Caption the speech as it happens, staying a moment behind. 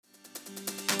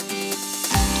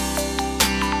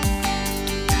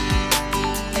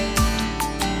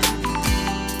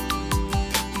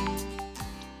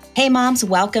Hey moms,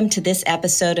 welcome to this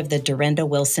episode of the Dorinda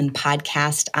Wilson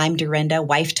podcast. I'm Dorinda,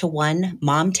 wife to one,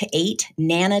 mom to eight,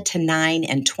 nana to nine,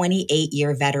 and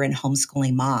 28-year veteran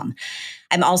homeschooling mom.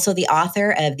 I'm also the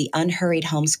author of The Unhurried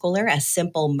Homeschooler, a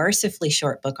simple, mercifully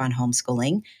short book on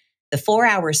homeschooling, The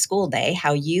 4-Hour School Day,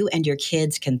 How You and Your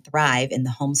Kids Can Thrive in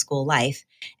the Homeschool Life,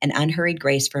 and Unhurried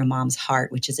Grace for a Mom's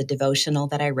Heart, which is a devotional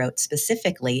that I wrote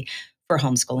specifically for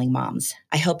homeschooling moms.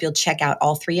 I hope you'll check out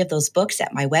all three of those books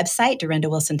at my website,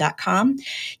 dorindawilson.com.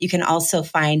 You can also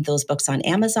find those books on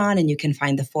Amazon, and you can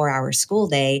find the 4-Hour School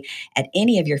Day at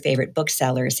any of your favorite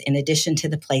booksellers, in addition to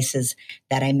the places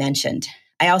that I mentioned.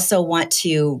 I also want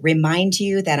to remind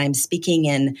you that I'm speaking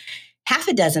in half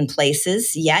a dozen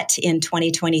places yet in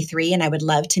 2023, and I would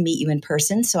love to meet you in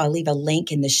person. So I'll leave a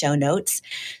link in the show notes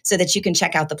so that you can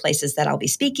check out the places that I'll be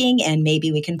speaking, and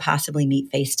maybe we can possibly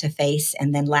meet face to face.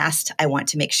 And then last, I want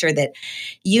to make sure that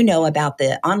you know about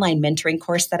the online mentoring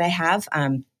course that I have.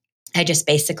 I just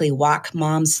basically walk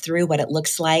moms through what it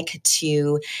looks like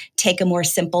to take a more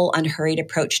simple, unhurried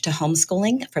approach to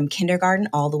homeschooling from kindergarten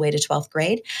all the way to 12th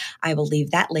grade. I will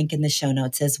leave that link in the show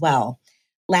notes as well.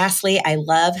 Lastly, I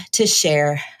love to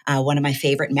share one of my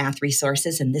favorite math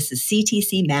resources, and this is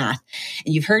CTC Math.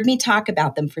 And you've heard me talk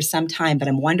about them for some time, but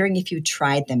I'm wondering if you've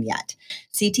tried them yet.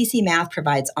 CTC Math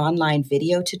provides online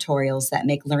video tutorials that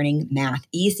make learning math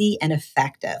easy and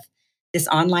effective. This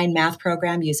online math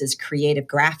program uses creative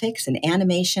graphics and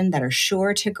animation that are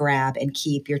sure to grab and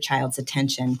keep your child's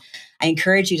attention. I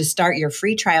encourage you to start your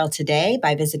free trial today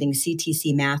by visiting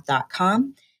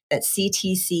ctcmath.com. That's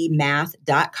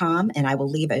ctcmath.com, and I will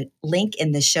leave a link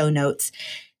in the show notes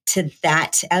to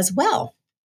that as well.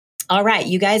 All right,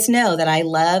 you guys know that I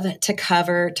love to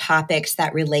cover topics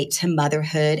that relate to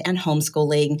motherhood and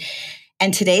homeschooling,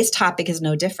 and today's topic is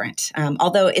no different.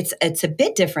 Although it's a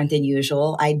bit different than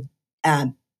usual, I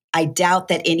doubt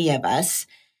that any of us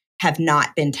have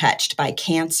not been touched by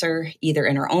cancer, either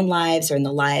in our own lives or in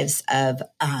the lives of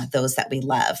those that we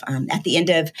love. At the end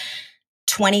of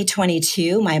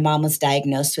 2022, my mom was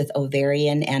diagnosed with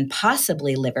ovarian and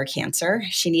possibly liver cancer.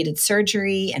 She needed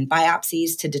surgery and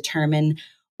biopsies to determine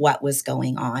what was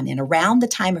going on. And around the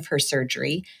time of her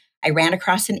surgery, I ran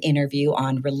across an interview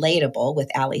on Relatable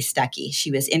with Ali Stuckey.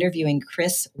 She was interviewing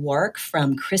Chris Wark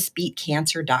from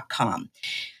chrisbeatcancer.com.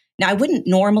 Now, I wouldn't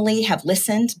normally have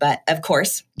listened, but of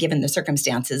course, given the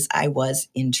circumstances, I was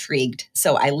intrigued.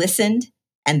 So I listened,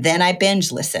 and then I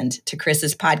binge listened to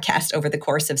Chris's podcast over the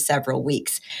course of several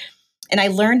weeks. And I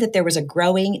learned that there was a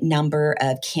growing number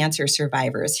of cancer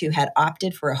survivors who had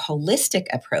opted for a holistic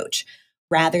approach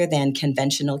rather than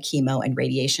conventional chemo and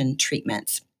radiation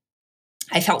treatments.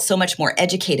 I felt so much more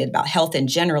educated about health in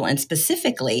general, and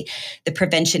specifically the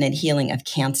prevention and healing of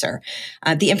cancer.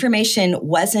 The information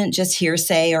wasn't just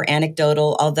hearsay or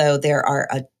anecdotal, although there are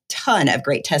a ton of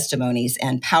great testimonies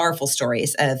and powerful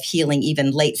stories of healing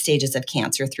even late stages of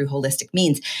cancer through holistic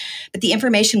means. But the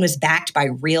information was backed by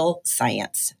real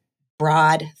science,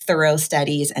 broad, thorough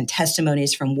studies and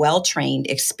testimonies from well-trained,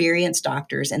 experienced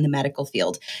doctors in the medical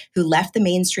field who left the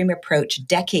mainstream approach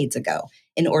decades ago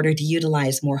in order to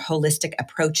utilize more holistic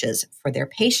approaches for their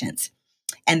patients.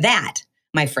 And that,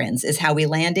 my friends, is how we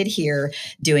landed here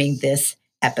doing this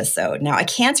episode. Now, a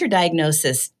cancer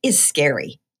diagnosis is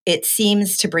scary. It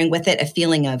seems to bring with it a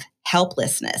feeling of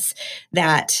helplessness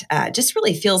that just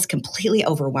really feels completely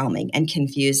overwhelming and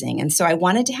confusing. And so I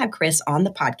wanted to have Chris on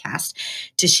the podcast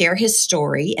to share his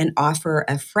story and offer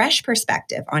a fresh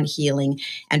perspective on healing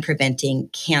and preventing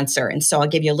cancer. And so I'll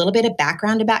give you a little bit of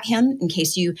background about him in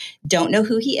case you don't know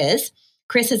who he is.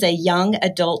 Chris is a young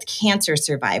adult cancer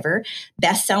survivor,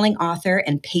 best-selling author,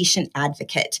 and patient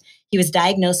advocate. He was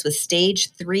diagnosed with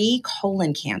stage 3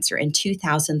 colon cancer in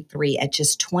 2003 at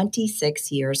just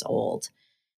 26 years old.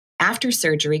 After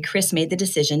surgery, Chris made the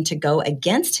decision to go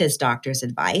against his doctor's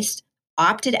advice,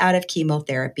 opted out of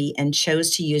chemotherapy, and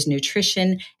chose to use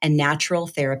nutrition and natural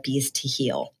therapies to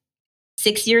heal.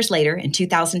 6 years later, in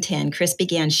 2010, Chris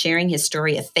began sharing his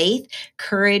story of faith,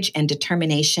 courage, and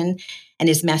determination, and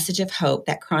his message of hope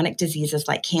that chronic diseases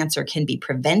like cancer can be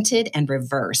prevented and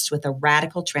reversed with a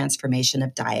radical transformation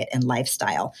of diet and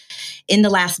lifestyle. In the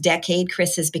last decade,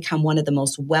 Chris has become one of the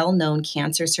most well-known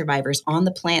cancer survivors on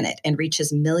the planet and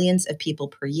reaches millions of people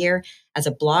per year as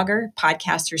a blogger,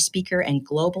 podcaster, speaker, and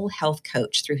global health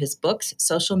coach through his books,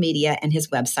 social media, and his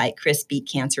website,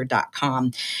 chrisbeatcancer.com.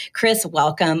 Chris,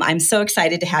 welcome. I'm so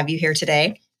excited to have you here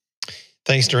today.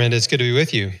 Thanks, Dorinda. It's good to be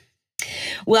with you.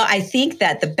 Well, I think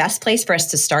that the best place for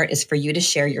us to start is for you to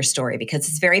share your story because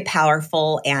it's very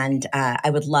powerful, and I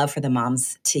would love for the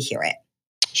moms to hear it.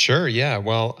 Sure. Yeah.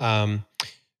 Well,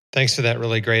 Thanks for that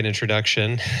really great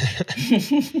introduction.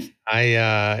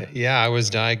 I was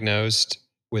diagnosed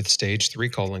with stage 3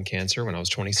 colon cancer when I was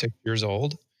 26 years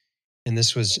old. And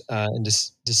this was in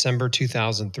December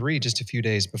 2003, just a few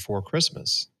days before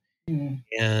Christmas. Mm.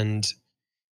 And,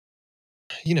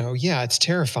 it's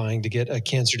terrifying to get a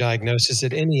cancer diagnosis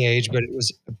at any age, but it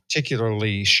was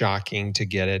particularly shocking to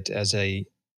get it as a,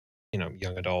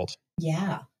 young adult.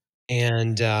 Yeah.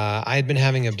 And I had been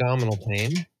having abdominal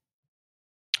pain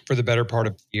for the better part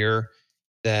of a year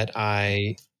that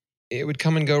it would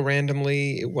come and go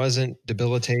randomly. It wasn't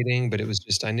debilitating, but it was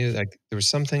just, I knew like there was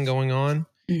something going on.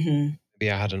 Mm-hmm. Maybe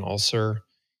I had an ulcer.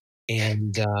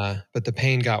 And, but the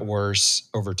pain got worse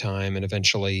over time. And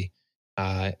eventually,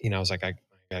 I was like, I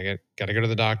got to go to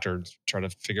the doctor, try to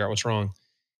figure out what's wrong.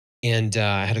 And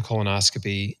I had a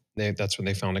colonoscopy. That's when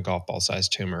they found a golf ball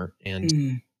sized tumor and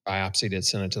Mm. biopsied it,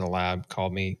 sent it to the lab,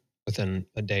 called me within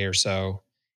a day or so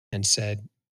and said,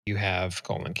 you have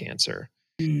colon cancer.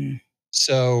 Mm.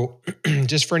 So,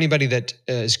 just for anybody that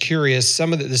is curious,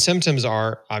 some of the symptoms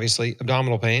are obviously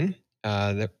abdominal pain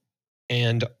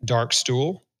and dark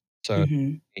stool. So,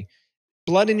 Mm-hmm.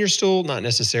 blood in your stool, not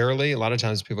necessarily. A lot of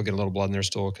times people get a little blood in their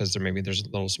stool because there's a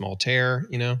little small tear,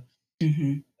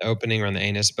 Mm-hmm. opening around the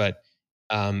anus, but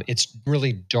it's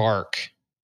really dark,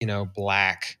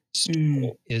 black Mm.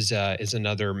 stool is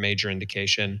another major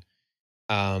indication.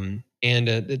 And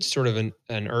it's sort of an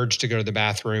urge to go to the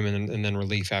bathroom and then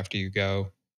relief after you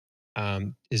go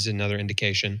is another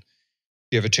indication. If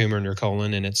you have a tumor in your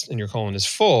colon and your colon is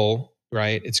full,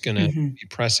 right, it's going to Mm-hmm. be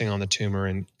pressing on the tumor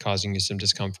and causing you some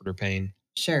discomfort or pain.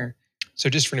 Sure. So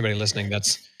just for anybody listening,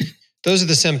 those are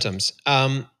the symptoms.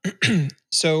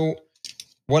 So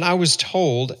what I was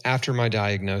told after my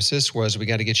diagnosis was we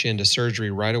got to get you into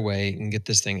surgery right away and get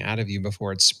this thing out of you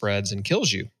before it spreads and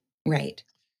kills you. Right.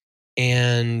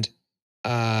 And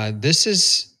this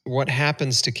is what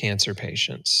happens to cancer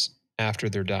patients after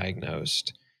they're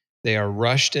diagnosed. They are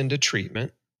rushed into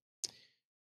treatment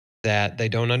that they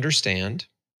don't understand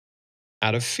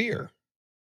out of fear.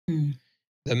 Mm.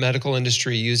 The medical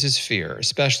industry uses fear,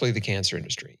 especially the cancer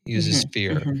industry, uses Mm-hmm.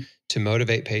 fear Mm-hmm. to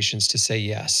motivate patients to say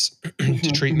yes to Mm-hmm.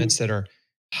 Mm-hmm. treatments that are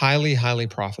highly, highly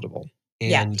profitable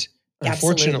Yeah. and Absolutely.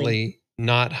 unfortunately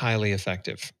not highly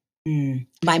effective. Mm.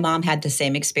 My mom had the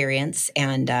same experience,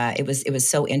 and it was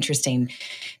so interesting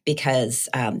because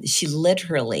she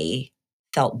literally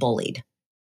felt bullied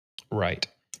Right.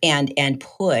 and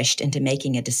pushed into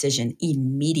making a decision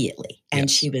immediately. And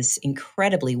Yes. she was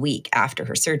incredibly weak after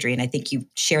her surgery. And I think you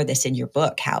share this in your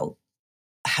book how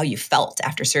you felt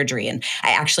after surgery. And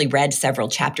I actually read several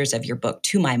chapters of your book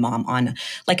to my mom on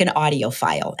like an audio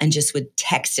file and just would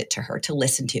text it to her to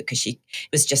listen to because she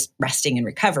was just resting and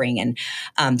recovering.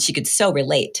 And she could so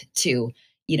relate to,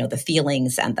 the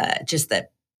feelings and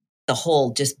the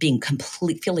whole just being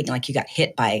complete feeling like you got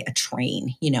hit by a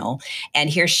train, and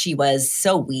here she was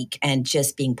so weak and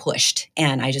just being pushed.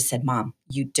 And I just said, Mom,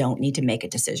 you don't need to make a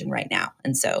decision right now.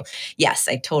 And so, yes,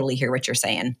 I totally hear what you're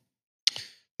saying.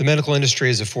 The medical industry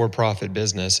is a for-profit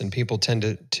business and people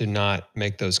tend to not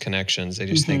make those connections. They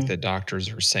just think Hmm. that doctors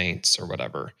are saints or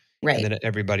whatever. And Right. then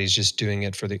everybody's just doing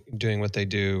it doing what they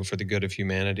do for the good of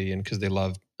humanity and because they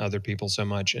love other people so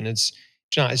much. And it's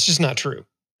just not true.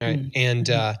 Right.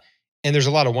 Mm-hmm. And there's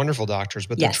a lot of wonderful doctors,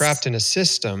 but they're Yes. trapped in a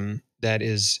system that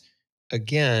is,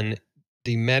 again,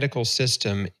 the medical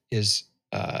system has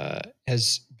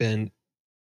been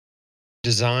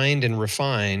designed and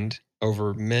refined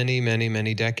over many, many,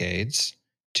 many decades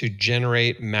to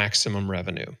generate maximum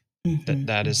revenue. Hmm.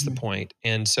 That is the Hmm. point.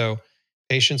 And so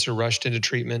patients are rushed into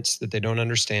treatments that they don't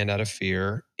understand out of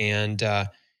fear, and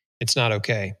it's not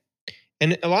okay.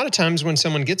 And a lot of times when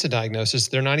someone gets a diagnosis,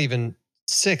 they're not even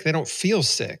sick. They don't feel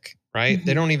sick, right?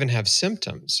 They Hmm. don't even have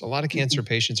symptoms. A lot of cancer Hmm.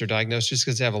 patients are diagnosed just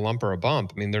because they have a lump or a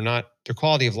bump. I mean, their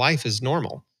quality of life is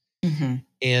normal Hmm.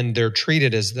 and they're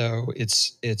treated as though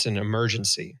it's an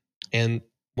emergency. And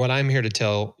what I'm here to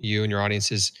tell you and your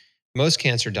audience is most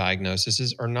cancer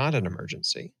diagnoses are not an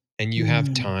emergency. And you have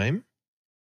Hmm. time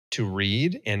to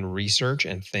read and research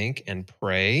and think and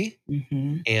pray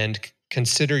Hmm. and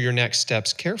consider your next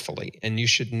steps carefully. And you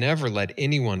should never let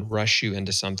anyone rush you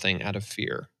into something out of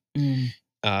fear.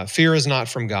 Fear is not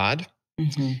from God.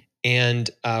 Hmm. And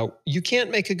you can't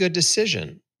make a good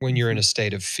decision when you're in Hmm. a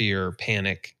state of fear,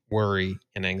 panic, worry,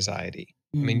 and anxiety.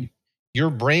 I Hmm. mean, your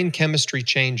brain chemistry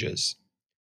changes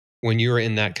when you're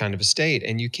in that kind of a state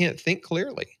and you can't think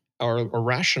clearly or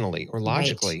rationally or Right.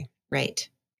 logically. Right.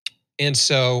 And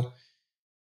so,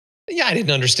 yeah, I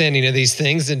didn't understand any of these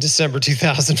things in December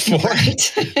 2004,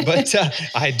 Right. but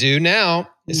I do now.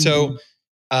 So Mhm.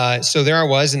 So there I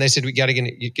was, and they said, we got to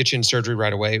get you in surgery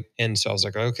right away. And so I was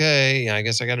like, okay, I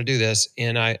guess I got to do this.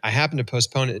 And I happened to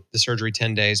postpone the surgery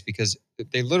 10 days because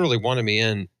they literally wanted me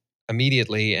in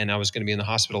immediately, and I was going to be in the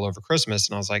hospital over Christmas.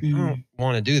 And I was like, I don't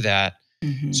want to do that.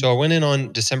 So I went in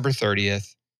on December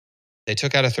 30th. They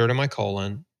took out a third of my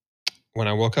colon. When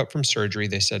I woke up from surgery,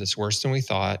 they said, it's worse than we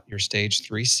thought. You're stage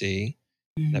 3C.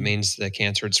 That means the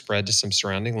cancer had spread to some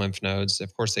surrounding lymph nodes.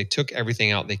 Of course, they took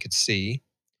everything out they could see.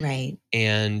 Right.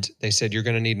 And they said, you're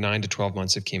going to need 9 to 12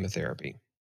 months of chemotherapy.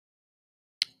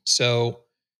 So,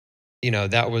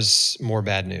 that was more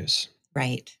bad news.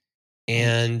 Right.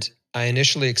 And I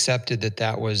initially accepted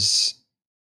that was,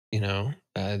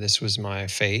 this was my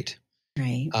fate.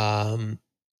 Right.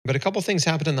 But a couple things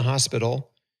happened in the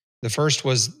hospital. The first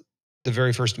was the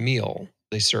very first meal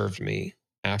they served me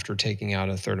after taking out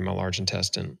a third of my large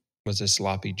intestine was a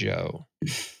sloppy Joe.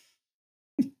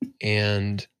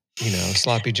 And,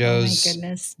 sloppy Joes. Oh my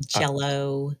goodness.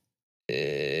 Jello.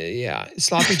 Yeah.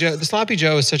 Sloppy Joe. The sloppy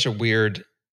Joe is such a weird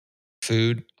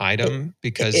food item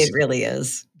because it really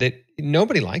is. That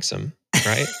nobody likes them,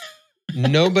 right?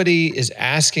 Nobody is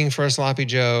asking for a sloppy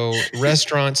Joe.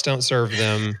 Restaurants don't serve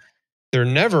them. They're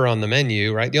never on the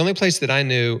menu, right? The only place that I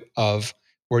knew of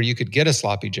where you could get a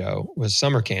sloppy Joe was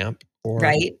summer camp or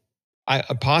right.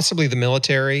 Possibly the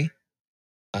military,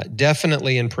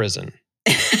 definitely in prison.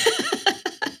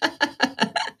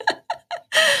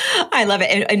 I love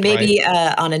it. And maybe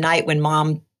on a night when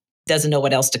mom doesn't know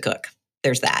what else to cook.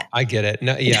 There's that. I get it.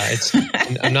 No, yeah,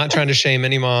 I'm not trying to shame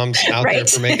any moms out there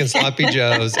for making sloppy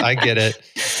Joes. I get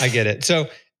it. So,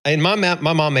 and my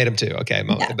mom made them too. Okay.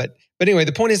 Yeah. But anyway,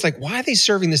 the point is why are they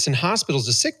serving this in hospitals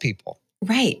to sick people?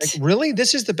 Right. Really?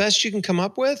 This is the best you can come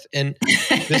up with? And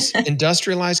this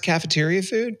industrialized cafeteria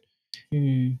food?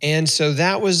 And so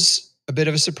that was a bit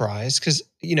of a surprise because,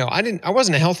 I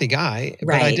wasn't a healthy guy,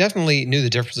 but I definitely knew the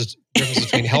difference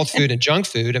between health food and junk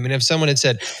food. I mean, if someone had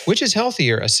said, which is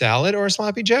healthier, a salad or a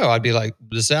sloppy Joe? I'd be like,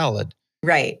 the salad.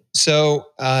 Right. So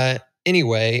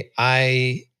anyway,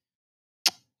 I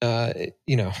ate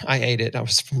it. I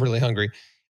was really hungry.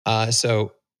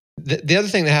 So the other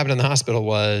thing that happened in the hospital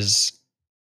was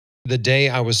the day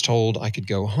I was told I could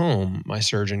go home, my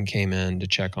surgeon came in to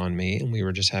check on me, and we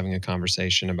were just having a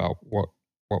conversation about what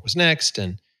was next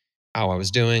and how I was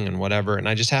doing and whatever. And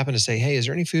I just happened to say, hey, is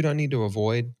there any food I need to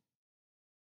avoid?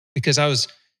 Because I was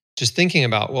just thinking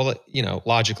about,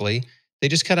 logically, they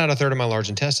just cut out a third of my large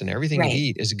intestine. Everything you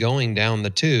eat is going down the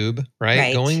tube,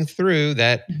 right? Going through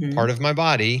that part of my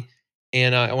body.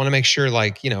 And I want to make sure,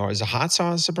 is a hot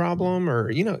sauce a problem?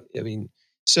 Or,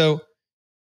 so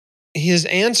his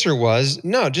answer was,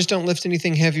 no, just don't lift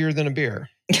anything heavier than a beer.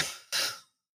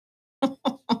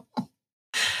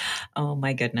 Oh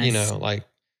my goodness.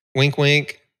 Wink,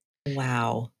 wink.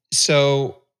 Wow.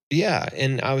 So yeah.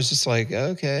 And I was just like,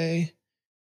 okay.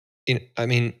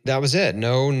 That was it.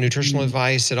 No nutritional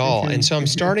advice at all. And so I'm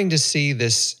starting to see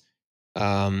this,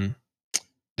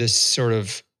 this sort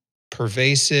of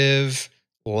pervasive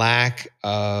lack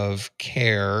of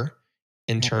care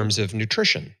in terms of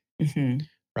nutrition,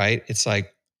 right? It's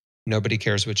like nobody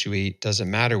cares what you eat. Doesn't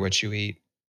matter what you eat.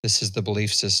 This is the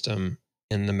belief system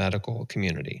in the medical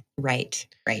community. Right.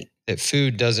 That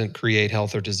food doesn't create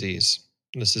health or disease.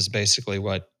 This is basically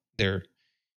what they're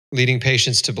leading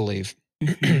patients to believe.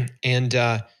 And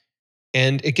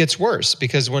it gets worse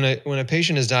because when a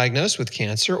patient is diagnosed with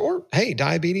cancer or, hey,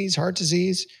 diabetes, heart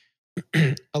disease,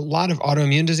 a lot of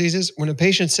autoimmune diseases, when a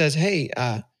patient says, hey,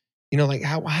 how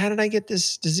did I get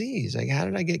this disease? How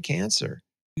did I get cancer?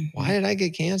 Why did I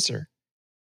get cancer?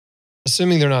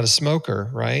 Assuming they're not a smoker,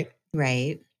 right?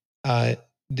 Right.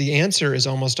 The answer is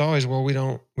almost always, well, we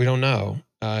don't know.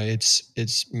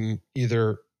 It's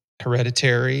either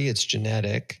hereditary, it's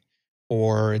genetic,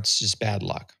 or it's just bad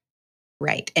luck.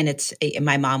 Right. And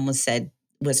my mom was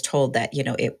told that,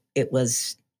 it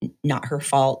was not her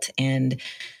fault and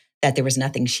that there was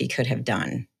nothing she could have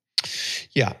done.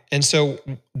 Yeah. And so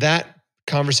that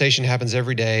conversation happens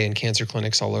every day in cancer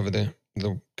clinics all over the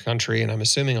country, and I'm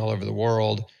assuming all over the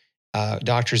world.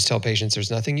 Doctors tell patients there's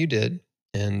nothing you did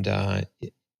and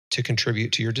to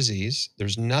contribute to your disease.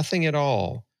 There's nothing at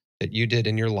all that you did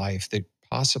in your life that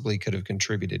possibly could have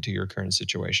contributed to your current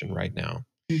situation right now.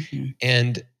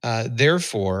 And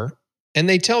therefore, and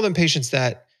they tell them patients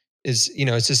that is,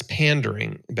 it's just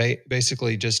pandering,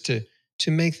 basically just to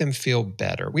make them feel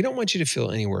better. We don't want you to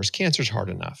feel any worse. Cancer's hard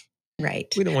enough.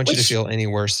 Right. We don't want you to feel any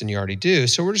worse than you already do.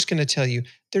 So we're just going to tell you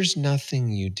there's nothing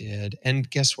you did. And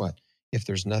guess what? If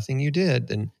there's nothing you did,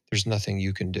 then there's nothing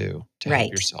you can do to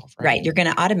help yourself. Right. You're going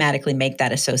to automatically make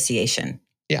that association.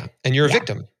 Yeah. And you're a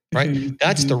victim, right?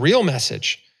 That's the real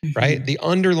message. right? The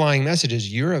underlying message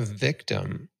is you're a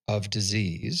victim of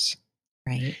disease.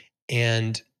 Right.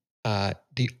 And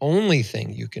the only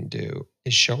thing you can do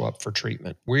is show up for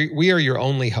treatment. We are your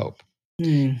only hope.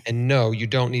 And no, you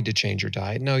don't need to change your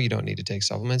diet. No, you don't need to take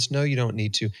supplements. No, you don't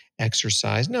need to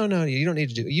exercise. No, you don't need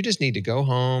to do. You just need to go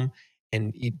home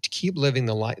and keep living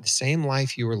the same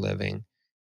life you were living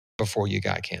before you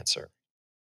got cancer.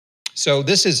 So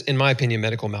this is, in my opinion,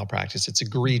 medical malpractice. It's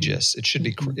egregious. It should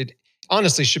be. It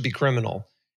honestly should be criminal.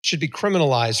 It should be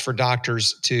criminalized for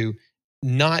doctors to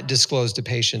not disclose to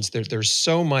patients that there's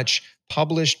so much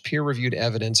published peer-reviewed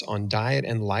evidence on diet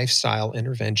and lifestyle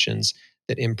interventions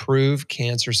that improve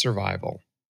cancer survival.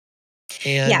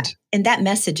 And that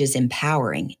message is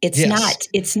empowering.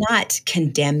 It's not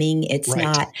condemning.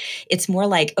 It's more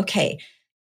like, okay,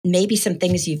 maybe some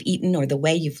things you've eaten or the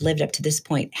way you've lived up to this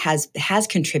point has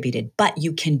contributed, but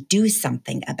you can do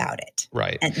something about it.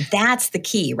 Right. And that's the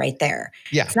key right there.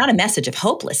 Yeah. It's not a message of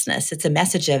hopelessness. It's a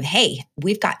message of, hey,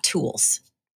 we've got tools.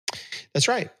 That's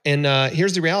right. And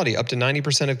here's the reality. Up to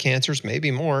 90% of cancers,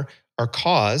 maybe more, are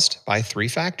caused by 3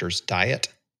 factors: diet,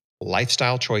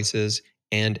 lifestyle choices,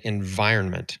 and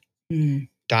environment.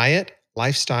 Diet,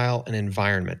 lifestyle, and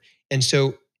environment. And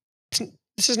so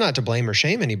this is not to blame or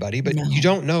shame anybody, but you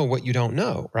don't know what you don't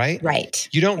know, right? Right.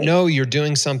 You don't know you're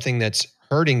doing something that's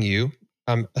hurting you,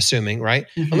 I'm assuming, right?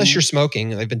 Unless you're smoking.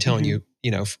 They've been telling you,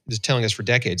 telling us for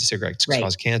decades cigarettes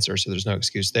cause cancer, so there's no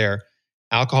excuse there.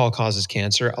 Alcohol causes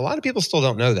cancer. A lot of people still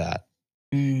don't know that,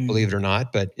 believe it or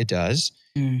not, but it does.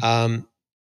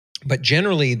 But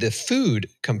generally, the food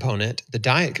component, the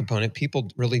diet component,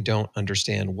 people really don't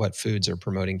understand what foods are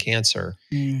promoting cancer.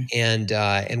 And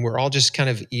we're all just kind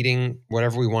of eating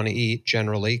whatever we want to eat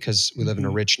generally because we live in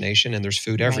a rich nation and there's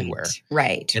food everywhere.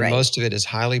 Right. And most of it is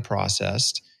highly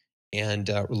processed and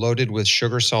loaded with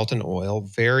sugar, salt, and oil,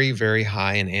 very, very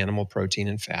high in animal protein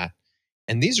and fat.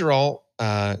 And these are all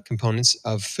components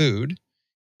of food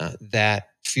that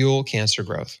fuel cancer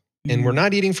growth. And we're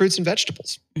not eating fruits and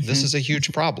vegetables. This is a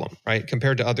huge problem, right?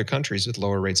 Compared to other countries with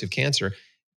lower rates of cancer.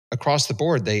 Across the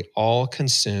board, they all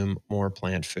consume more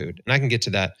plant food. And I can get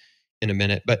to that in a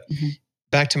minute. But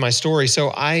back to my story.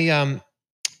 So I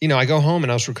go home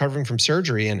and I was recovering from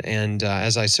surgery. And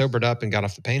as I sobered up and got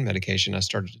off the pain medication, I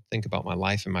started to think about my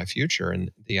life and my future. And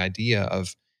the idea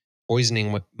of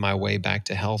poisoning my way back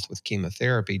to health with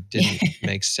chemotherapy didn't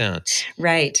make sense.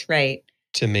 Right.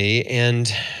 To me.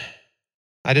 And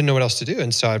I didn't know what else to do.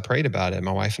 And so I prayed about it.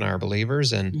 My wife and I are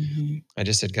believers. And I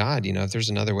just said, God, if there's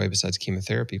another way besides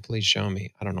chemotherapy, please show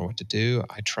me. I don't know what to do.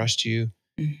 I trust you.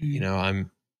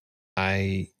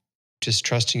 I just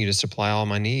trusting you to supply all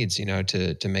my needs,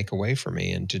 to make a way for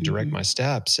me and to direct my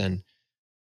steps. And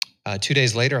 2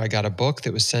 days later, I got a book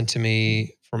that was sent to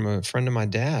me from a friend of my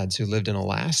dad's who lived in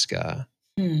Alaska.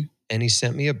 And he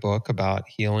sent me a book about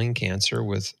healing cancer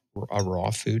with a raw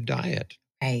food diet.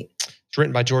 Right. It's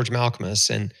written by George Malcolmus.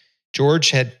 And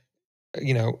George had,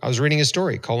 I was reading his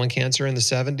story, colon cancer in the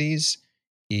 70s.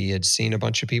 He had seen a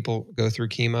bunch of people go through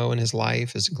chemo in his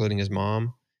life, including his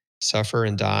mom, suffer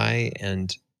and die.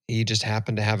 And he just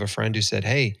happened to have a friend who said,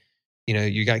 hey,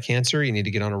 you got cancer, you need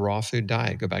to get on a raw food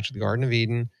diet. Go back to the Garden of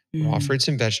Eden, raw fruits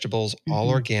and vegetables, all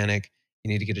organic. You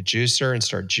need to get a juicer and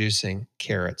start juicing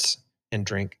carrots and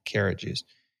drink carrot juice.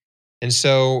 And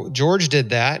so George did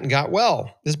that and got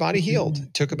well. His body healed.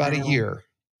 It took about a year.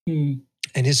 And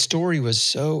his story was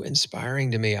so inspiring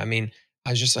to me. I mean,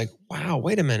 I was just like, wow,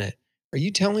 wait a minute. Are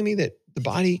you telling me that the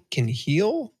body can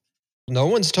heal? No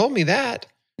one's told me that,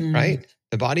 right?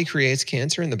 The body creates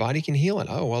cancer and the body can heal it.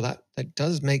 Oh, well, that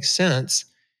does make sense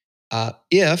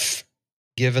if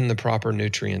given the proper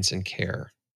nutrients and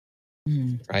care,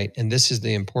 right? And this is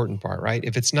the important part, right?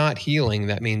 If it's not healing,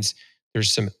 that means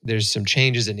there's some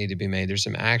changes that need to be made. There's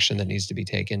some action that needs to be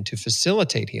taken to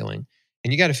facilitate healing.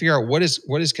 And you got to figure out what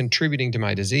is contributing to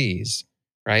my disease,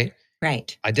 right?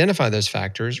 Right. Identify those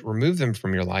factors, remove them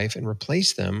from your life, and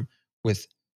replace them with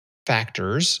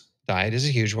factors. Diet is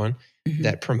a huge one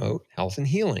that promote health and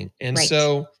healing. And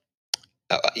so,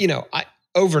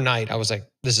 overnight, I was like,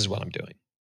 this is what I'm doing.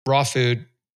 Raw food,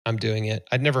 I'm doing it.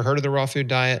 I'd never heard of the raw food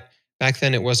diet. Back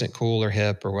then, it wasn't cool or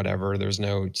hip or whatever. There was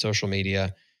no social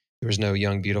media. There was no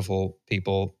young, beautiful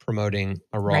people promoting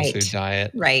a raw food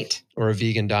diet or a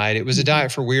vegan diet. It was a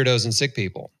diet for weirdos and sick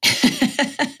people.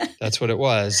 That's what it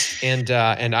was. And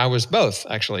I was both,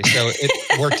 actually. So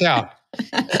it worked out.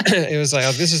 It was like,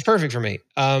 oh, this is perfect for me.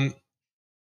 And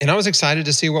I was excited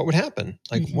to see what would happen.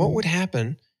 Like, what would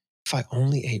happen if I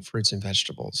only ate fruits and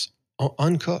vegetables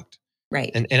uncooked?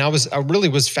 Right. And I really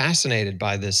was fascinated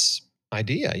by this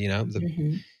idea,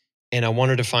 and I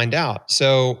wanted to find out.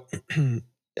 So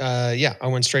yeah, I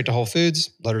went straight to Whole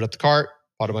Foods, loaded up the cart,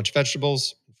 bought a bunch of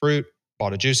vegetables, fruit,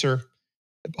 bought a juicer.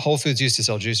 Whole Foods used to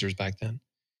sell juicers back then.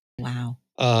 Wow.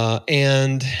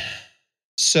 And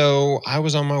so I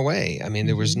was on my way. I mean,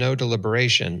 there was no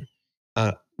deliberation.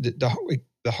 The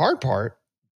hard part,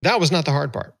 that was not the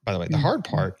hard part, by the way. The hard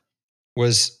part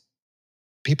was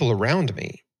people around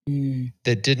me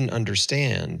that didn't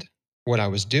understand what I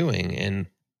was doing and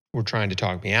were trying to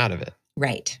talk me out of it.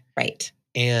 Right, right.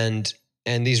 And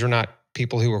these were not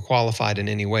people who were qualified in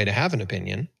any way to have an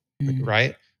opinion,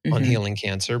 right, on healing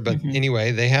cancer. But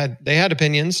anyway, they had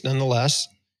opinions nonetheless.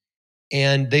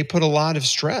 And they put a lot of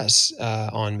stress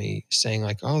on me, saying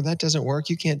like, "Oh, that doesn't work.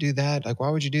 You can't do that. Like, why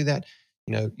would you do that?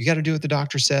 You know, you got to do what the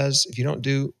doctor says. If you don't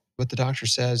do what the doctor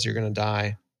says, you're going to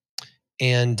die."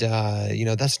 And you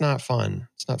know, that's not fun.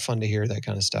 It's not fun to hear that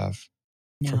kind of stuff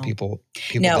from people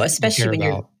No, that especially care when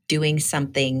about. you're doing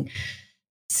something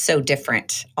so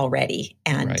different already.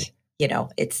 And, Right. you know,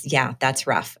 that's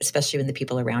rough, especially when the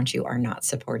people around you are not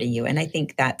supporting you. And I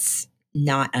think that's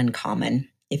not uncommon.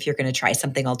 If you're going to try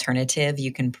something alternative,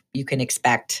 you can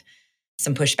expect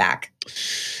some pushback.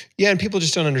 Yeah, and people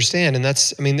just don't understand. And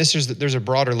that's, I mean, there's a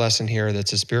broader lesson here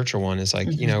that's a spiritual one. Is like,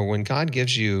 you know, when God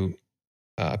gives you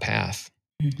a path,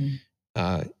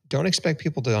 don't expect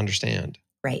people to understand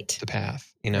the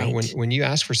path. You know, when you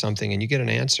ask for something and you get an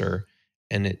answer,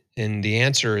 and the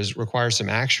answer requires some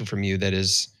action from you that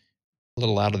is a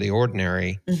little out of the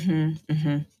ordinary,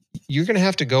 you're going to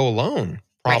have to go alone,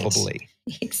 probably. Right.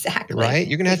 Exactly. Right?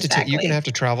 You're going to have to you're going to have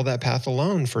to travel that path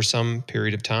alone for some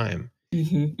period of time,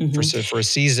 for a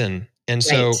season. And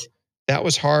so that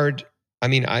was hard. I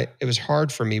mean, it was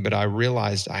hard for me, but I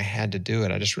realized I had to do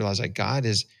it. I just realized like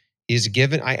He's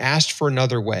given. I asked for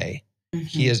another way.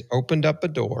 He has opened up a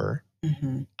door.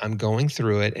 I'm going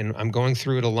through it, and I'm going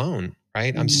through it alone.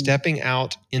 Right? I'm stepping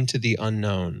out into the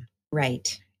unknown.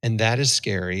 Right. And that is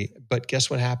scary. But guess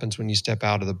what happens when you step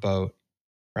out of the boat?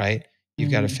 Right? You've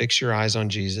got to fix your eyes on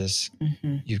Jesus.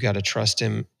 You've got to trust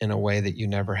him in a way that you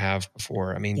never have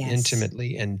before. I mean,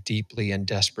 intimately and deeply and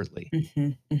desperately.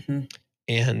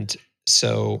 And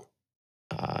so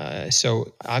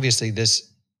obviously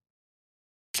this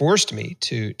forced me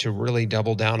to really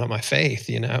double down on my faith,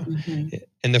 you know.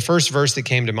 And the first verse that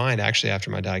came to mind actually after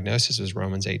my diagnosis was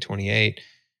Romans 8:28,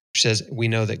 which says, "We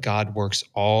know that God works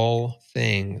all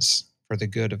things for the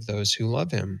good of those who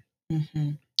love him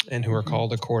and who are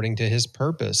called according to his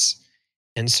purpose."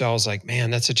 And so I was like, man,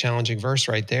 that's a challenging verse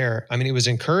right there. I mean, it was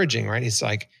encouraging, right? It's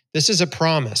like, this is a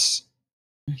promise.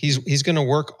 He's going to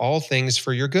work all things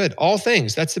for your good. All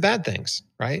things. That's the bad things,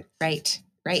 right? Right.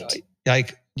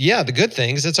 Like, yeah, the good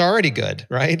things, it's already good,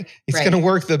 right? He's going to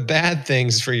work the bad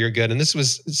things for your good. And this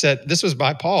was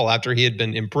by Paul after he had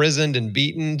been imprisoned and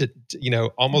beaten to, you know,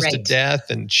 almost to death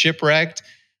and shipwrecked.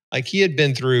 Like he had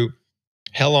been through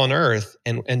hell on earth,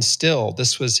 and still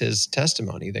this was his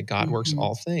testimony that God works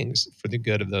all things for the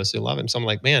good of those who love him. So I'm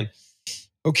like, man,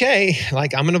 okay,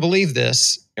 like I'm going to believe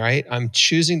this, right? I'm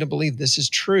choosing to believe this is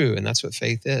true. And that's what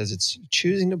faith is. It's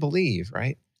choosing to believe,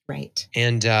 right? Right.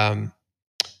 And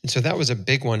so that was a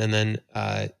big one. And then,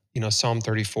 you know, Psalm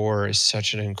 34 is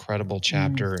such an incredible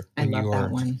chapter. I love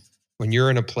that one. When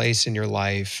you're in a place in your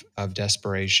life of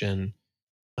desperation,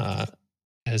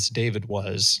 as David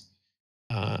was,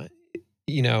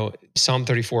 you know, Psalm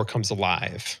 34 comes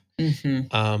alive.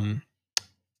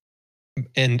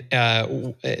 And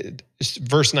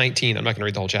verse 19, I'm not going to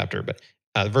read the whole chapter, but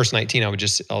verse 19, I'll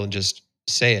just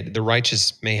say it. The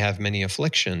righteous may have many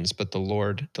afflictions, but the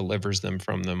Lord delivers them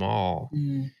from them all.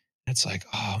 It's like,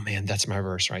 oh man, that's my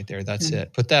verse right there. That's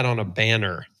it. Put that on a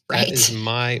banner. That is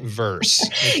my verse.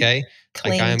 Okay.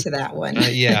 Claim to that one.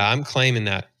 Yeah, I'm claiming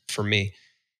that for me.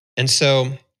 And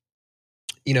so,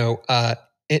 you know, I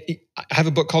have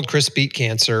a book called Chris Beat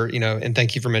Cancer, you know, and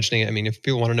thank you for mentioning it. I mean, if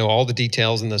people want to know all the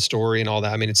details and the story and all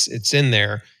that, I mean, it's in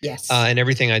there. Yes. And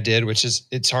everything I did, which is,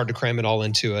 it's hard to cram it all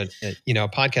into a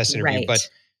podcast interview. But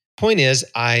point is,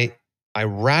 I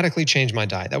radically changed my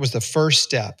diet. That was the first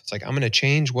step. It's like, I'm going to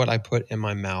change what I put in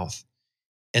my mouth.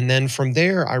 And then from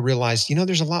there, I realized, you know,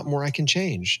 there's a lot more I can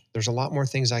change. There's a lot more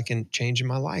things I can change in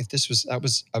my life. That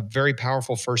was a very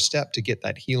powerful first step to get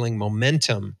that healing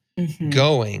momentum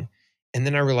going. And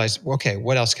then I realized, well, okay,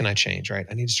 what else can I change, right?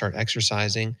 I need to start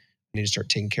exercising. I need to start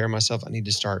taking care of myself. I need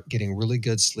to start getting really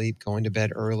good sleep, going to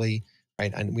bed early,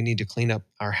 right? And we need to clean up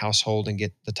our household and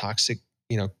get the toxic,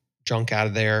 you know, junk out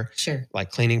of there. Sure.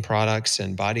 Like cleaning products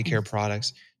and body care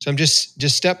products. So I'm just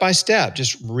step by step,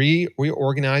 just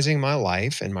reorganizing my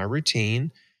life and my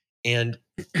routine, and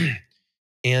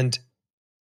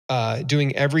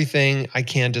doing everything I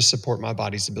can to support my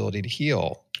body's ability to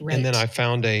heal. Right. And then I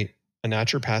found a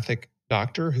naturopathic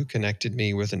doctor who connected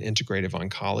me with an integrative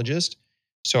oncologist.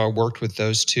 So I worked with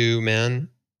those two men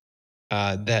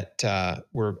that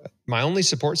were my only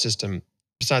support system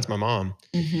besides my mom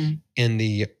in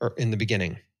the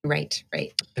beginning. Right.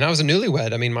 And I was a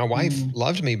newlywed. I mean, my wife Mm.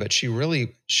 loved me, but she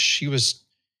was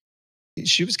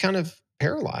kind of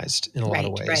paralyzed in a lot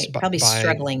of ways. Right. Probably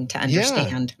struggling to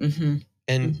understand. Yeah.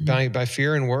 And by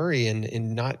fear and worry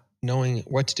and not knowing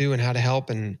what to do and how to help.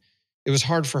 And it was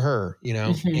hard for her,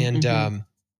 and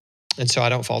so I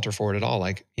don't fault her for it at all.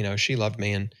 Like, she loved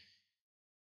me and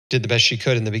did the best she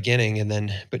could in the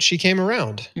beginning. But she came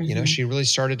around, she really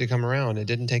started to come around. It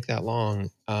didn't take that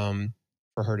long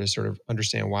for her to sort of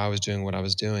understand why I was doing what I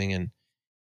was doing.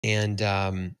 And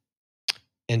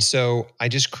so I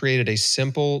just created a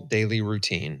simple daily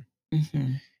routine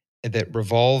that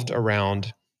revolved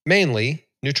around mainly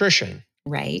nutrition.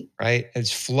 Right.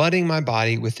 It's flooding my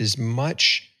body with as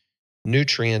much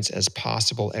nutrients as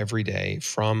possible every day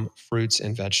from fruits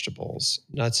and vegetables,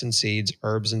 nuts and seeds,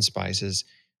 herbs and spices,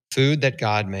 food that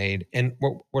God made. And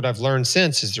what I've learned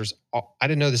since is I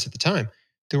didn't know this at the time.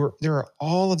 There are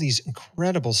all of these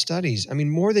incredible studies. I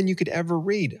mean, more than you could ever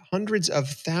read, hundreds of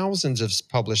thousands of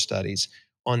published studies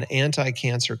on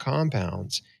anti-cancer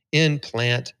compounds in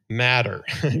plant matter,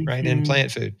 right? In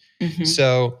plant food.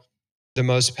 So the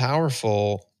most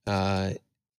powerful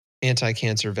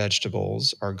anti-cancer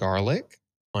vegetables are garlic,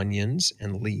 onions,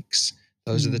 and leeks.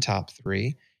 Those are the top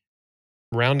 3.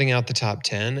 Rounding out the top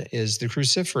 10 is the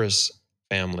cruciferous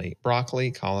family: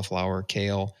 broccoli, cauliflower,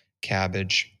 kale,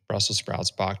 cabbage, Brussels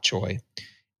sprouts, bok choy.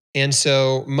 And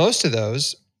so most of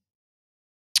those,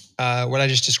 what I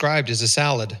just described is a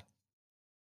salad,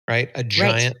 right? A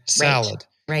giant salad.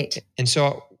 Right. And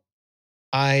so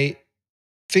I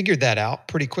figured that out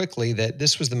pretty quickly, that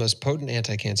this was the most potent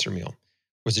anti-cancer meal,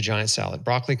 was a giant salad: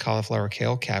 broccoli, cauliflower,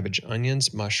 kale, cabbage,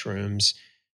 onions, mushrooms,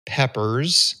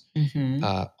 peppers,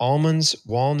 almonds,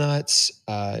 walnuts,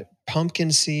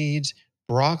 pumpkin seeds,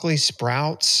 broccoli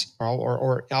sprouts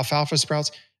or alfalfa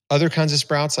sprouts, other kinds of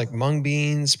sprouts like mung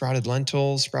beans, sprouted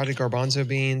lentils, sprouted garbanzo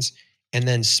beans, and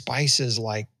then spices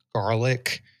like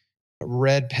garlic,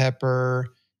 red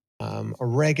pepper,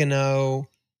 oregano,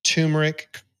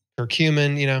 turmeric,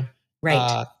 curcumin,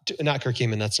 Right. not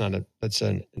curcumin. That's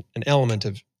an element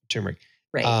of turmeric.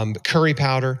 Right. Curry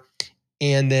powder,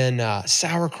 and then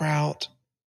sauerkraut,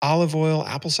 olive oil,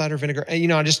 apple cider vinegar.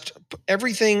 And, just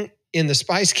everything in the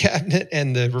spice cabinet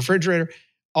and the refrigerator,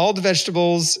 all the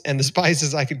vegetables and the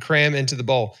spices I could cram into the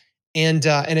bowl. And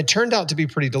it turned out to be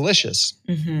pretty delicious.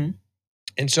 And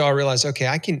so I realized, okay,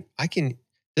 I can,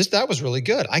 that was really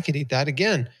good. I could eat that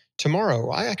again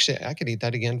tomorrow. I could eat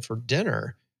that again for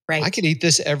dinner. Right. I could eat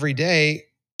this every day,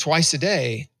 twice a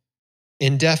day,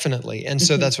 indefinitely. And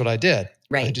so that's what I did.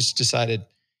 Right. I just decided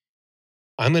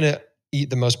I'm going to eat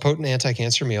the most potent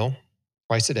anti-cancer meal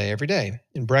twice a day, every day.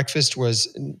 And breakfast was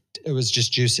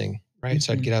just juicing, right?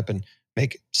 So I'd get up and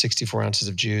make 64 ounces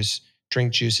of juice,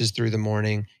 drink juices through the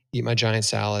morning, eat my giant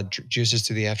salad, juices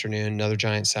through the afternoon, another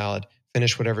giant salad,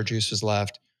 finish whatever juice was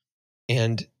left.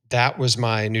 And that was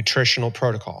my nutritional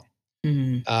protocol.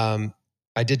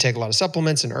 I did take a lot of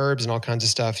supplements and herbs and all kinds of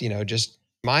stuff. Just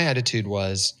my attitude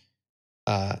was,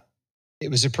 I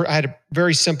had a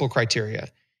very simple criteria.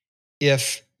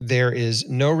 If there is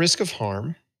no risk of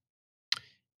harm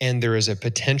and there is a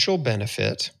potential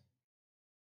benefit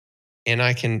and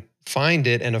I can find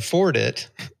it and afford it,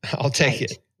 I'll take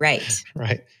it. Right.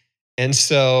 And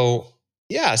so,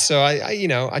 so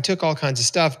I took all kinds of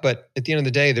stuff, but at the end of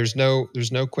the day, there's no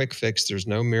quick fix. There's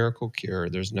no miracle cure.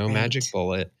 There's no magic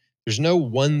bullet. There's no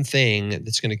one thing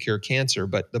that's going to cure cancer,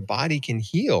 but the body can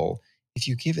heal if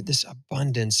you give it this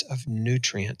abundance of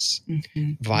nutrients,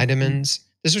 vitamins.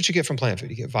 This is what you get from plant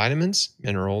food. You get vitamins,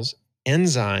 minerals,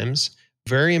 enzymes,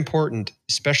 very important,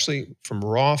 especially from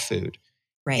raw food,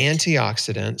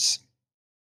 antioxidants,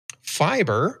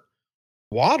 fiber,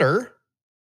 water,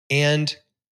 and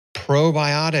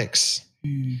probiotics.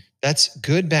 That's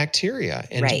good bacteria.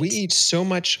 And we eat so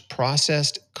much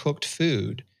processed cooked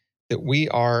food that we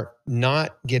are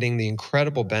not getting the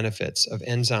incredible benefits of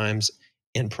enzymes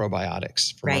and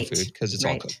probiotics from our food because it's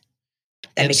all cooked.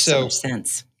 That makes so much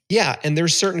sense. Yeah. And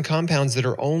there's certain compounds that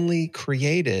are only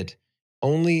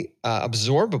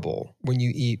absorbable when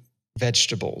you eat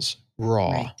vegetables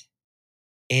raw.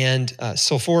 And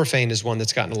sulforaphane is one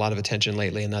that's gotten a lot of attention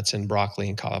lately, and that's in broccoli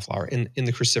and cauliflower, in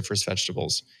the cruciferous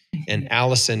vegetables. And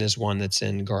allicin is one that's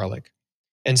in garlic.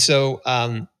 And so,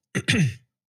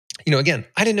 again,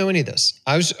 I didn't know any of this.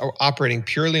 I was operating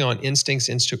purely on instincts,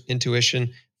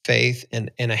 intuition, faith,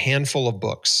 and a handful of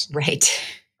books.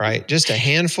 Right. Just a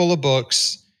handful of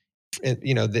books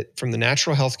that from the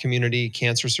natural health community,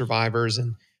 cancer survivors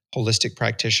and holistic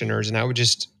practitioners. And I would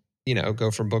just,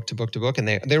 go from book to book to book. And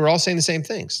they were all saying the same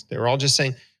things. They were all just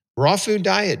saying raw food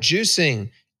diet,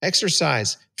 juicing,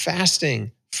 exercise,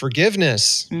 fasting,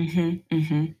 forgiveness.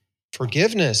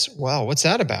 Forgiveness. Well, what's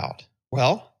that about?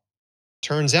 Well,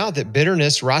 turns out that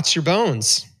bitterness rots your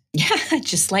bones. Yeah,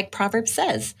 just like Proverbs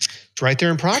says. It's right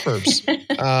there in Proverbs.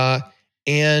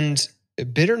 And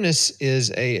bitterness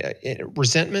is a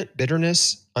resentment,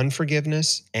 bitterness,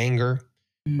 unforgiveness, anger,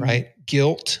 right?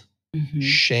 Guilt,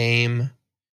 shame,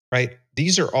 right?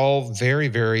 These are all very,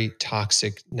 very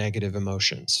toxic, negative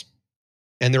emotions.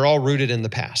 And they're all rooted in the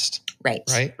past. Right.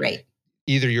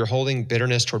 Either you're holding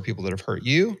bitterness toward people that have hurt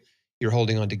you, you're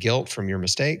holding on to guilt from your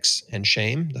mistakes and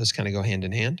shame. Those kind of go hand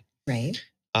in hand. Right.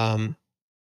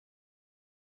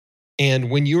 And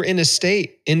when you're in a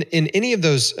state, in any of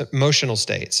those emotional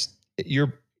states,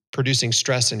 you're producing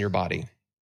stress in your body.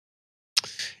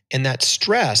 And that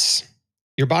stress,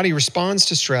 your body responds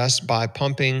to stress by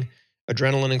pumping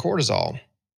adrenaline and cortisol.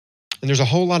 And there's a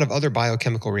whole lot of other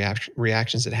biochemical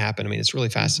reactions that happen. I mean, it's really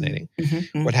fascinating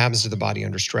what happens to the body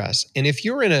under stress. And if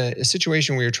you're in a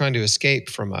situation where you're trying to escape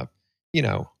from a,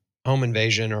 home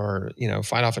invasion or,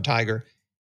 fight off a tiger,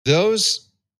 those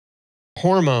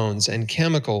hormones and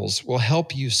chemicals will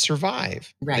help you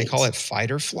survive. Right. They call it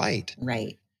fight or flight.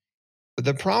 Right. But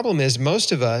the problem is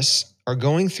most of us are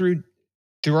going through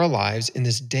our lives in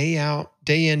this day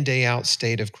in, day out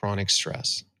state of chronic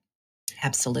stress.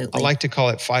 Absolutely. I like to call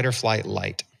it fight or flight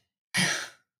light.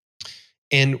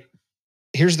 And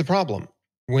here's the problem.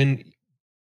 When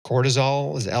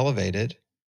cortisol is elevated,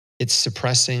 it's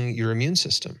suppressing your immune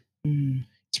system.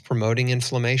 It's promoting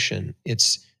inflammation.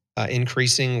 It's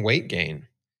increasing weight gain.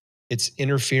 It's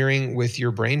interfering with your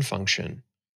brain function.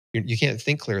 You can't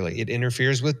think clearly. It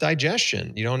interferes with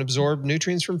digestion. You don't absorb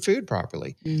nutrients from food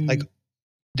properly. Like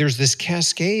there's this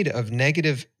cascade of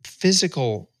negative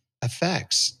physical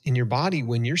effects in your body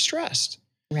when you're stressed.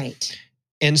 Right.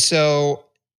 And so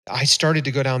I started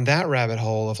to go down that rabbit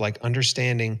hole of like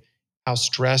understanding how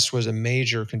stress was a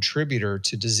major contributor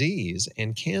to disease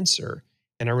and cancer.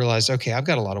 And I realized, okay, I've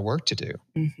got a lot of work to do,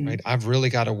 right? I've really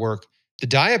got to work. The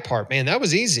diet part, man, that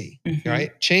was easy,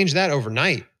 right? Change that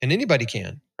overnight and anybody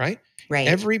can, right? Right.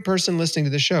 Every person listening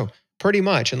to this show, pretty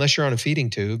much, unless you're on a feeding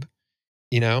tube,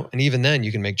 and even then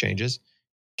you can make changes,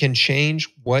 can change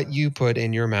what you put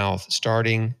in your mouth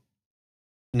starting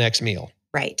next meal.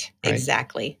 Right.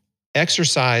 Exactly.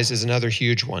 Exercise is another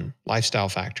huge one, lifestyle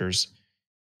factors.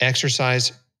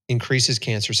 Exercise increases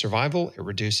cancer survival. It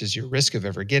reduces your risk of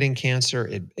ever getting cancer.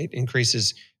 It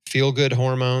increases feel-good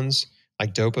hormones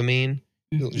like dopamine.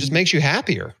 It just makes you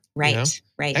happier. Right.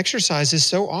 Right. Exercise is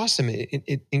so awesome.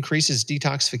 It increases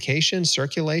detoxification,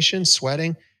 circulation,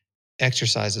 sweating.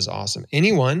 Exercise is awesome.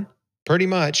 Anyone pretty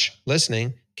much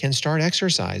listening can start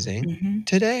exercising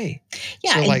today.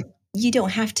 Yeah. So you don't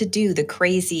have to do the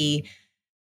crazy.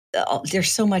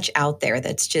 There's so much out there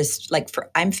that's just like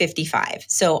I'm 55.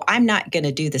 So I'm not going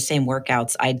to do the same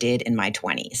workouts I did in my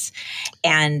 20s.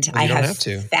 And I have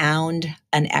found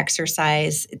an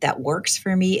exercise that works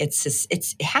for me. It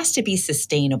has to be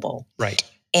sustainable. Right.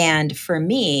 And for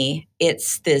me,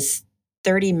 it's this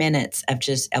 30 minutes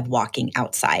of walking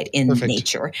outside in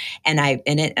nature. And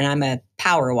I'm a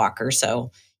power walker.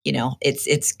 So,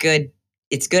 it's good.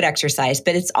 It's good exercise,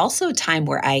 but it's also time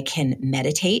where I can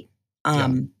meditate.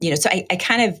 So I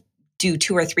kind of do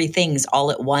 2 or 3 things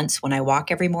all at once when I walk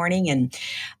every morning. And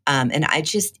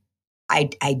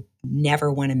I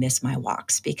never want to miss my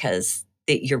walks because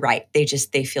you're right. They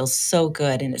feel so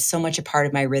good. And it's so much a part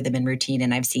of my rhythm and routine.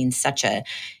 And I've seen such an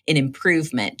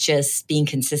improvement just being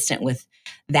consistent with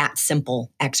that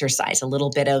simple exercise, a little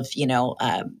bit of,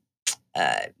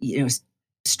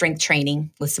 strength training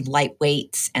with some light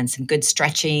weights and some good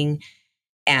stretching.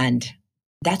 And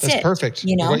that's it. Perfect.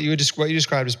 What you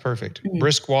described is perfect.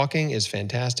 Brisk walking is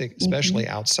fantastic, especially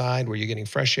outside where you're getting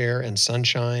fresh air and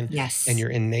sunshine. Yes. And you're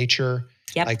in nature.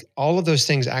 Yep. Like all of those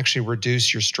things actually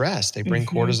reduce your stress. They bring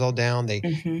cortisol down.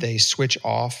 They switch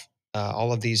off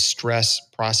all of these stress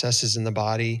processes in the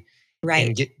body. Right.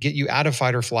 And get you out of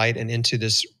fight or flight and into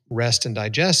this rest and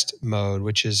digest mode,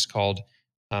 which is called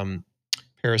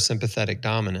parasympathetic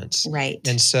dominance. Right.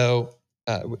 And so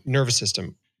nervous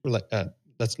system,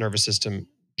 that's nervous system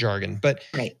jargon. But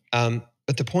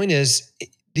but the point is,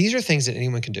 these are things that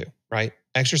anyone can do, right?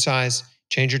 Exercise,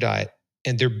 change your diet,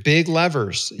 and they're big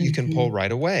levers that you can pull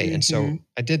right away. And so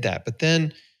I did that. But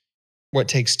then what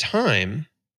takes time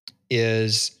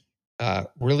is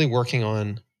really working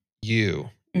on you,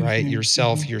 right?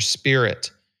 Yourself, your spirit,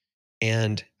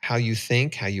 and how you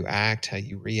think, how you act, how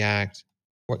you react,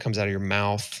 what comes out of your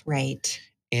mouth. Right.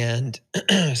 And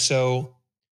so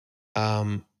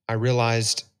I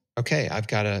realized, okay,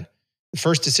 the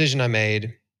first decision I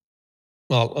made,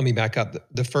 well, let me back up.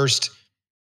 The first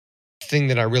thing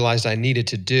that I realized I needed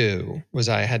to do was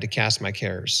I had to cast my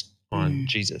cares on Mm.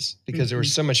 Jesus because there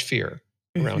was so much fear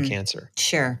around cancer.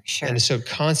 Sure. And so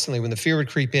constantly when the fear would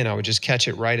creep in, I would just catch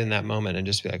it right in that moment and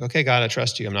just be like, okay, God, I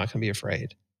trust you. I'm not going to be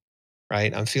afraid.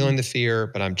 Right. I'm feeling the fear,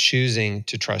 but I'm choosing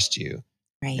to trust you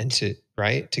and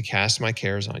to cast my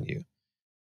cares on you.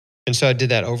 And so I did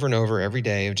that over and over every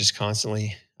day of just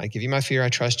constantly, I give you my fear. I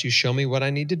trust you. Show me what I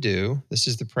need to do. This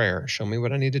is the prayer. Show me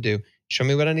what I need to do. Show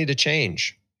me what I need to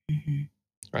change.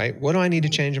 Right. What do I need to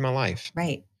change in my life?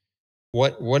 Right.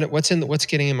 What's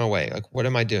getting in my way? Like, what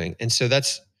am I doing? And so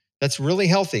that's really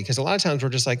healthy because a lot of times we're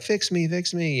just like, fix me,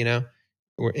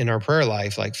 we're in our prayer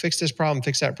life, like fix this problem,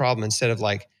 fix that problem, instead of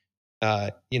like,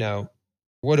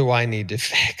 what do I need to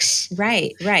fix?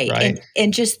 Right. Right.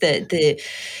 And just the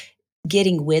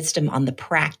getting wisdom on the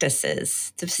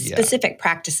practices, the specific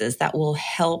practices that will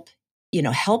help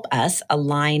us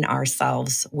align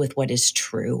ourselves with what is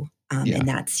true. And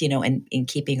that's, in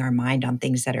keeping our mind on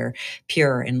things that are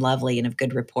pure and lovely and of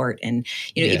good report. And,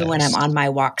 even when I'm on my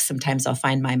walk, sometimes I'll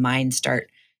find my mind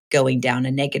start going down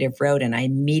a negative road. And I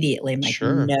immediately am like,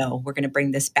 no, we're going to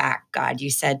bring this back. God, you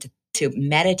said to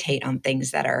meditate on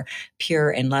things that are pure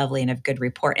and lovely and of good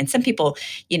report. And some people,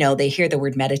 they hear the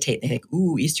word meditate, they think,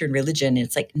 ooh, Eastern religion. And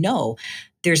it's like, no,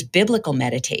 there's biblical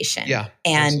meditation. Yeah,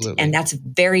 and absolutely. and that's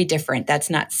very different. That's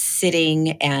not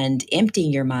sitting and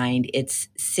emptying your mind. It's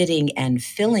sitting and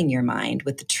filling your mind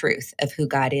with the truth of who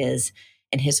God is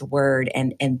and his word.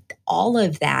 And all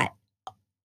of that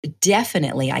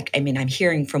definitely, I'm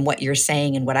hearing from what you're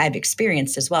saying and what I've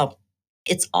experienced as well.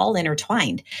 It's all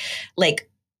intertwined. Like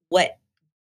what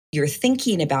you're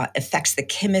thinking about affects the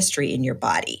chemistry in your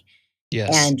body.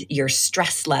 Yes. And your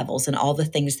stress levels and all the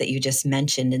things that you just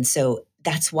mentioned. And so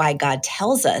that's why God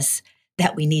tells us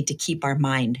that we need to keep our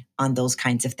mind on those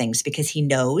kinds of things because he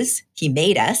knows he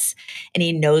made us and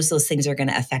he knows those things are going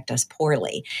to affect us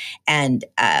poorly. And,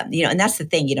 and that's the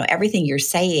thing, everything you're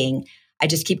saying, I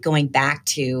just keep going back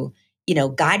to,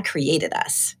 God created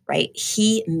us, right?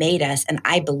 He made us. And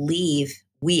I believe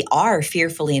we are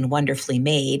fearfully and wonderfully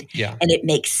made. Yeah. And it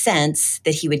makes sense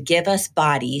that he would give us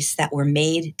bodies that were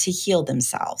made to heal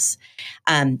themselves.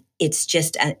 It's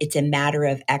just, it's a matter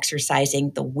of exercising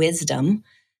the wisdom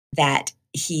that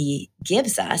he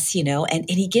gives us, and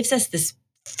he gives us this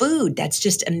food that's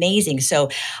just amazing. So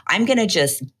I'm going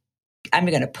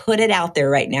to put it out there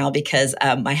right now because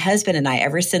my husband and I,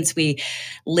 ever since we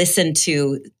listened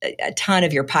to a ton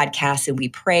of your podcasts and we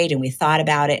prayed and we thought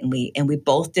about it and we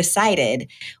both decided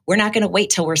we're not going to wait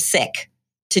till we're sick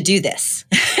to do this.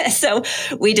 So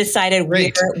we decided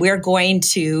we're going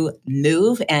to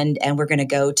move and we're going to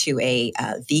go to a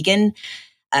vegan,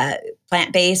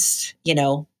 plant-based,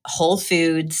 whole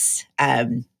foods,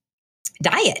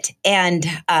 diet. And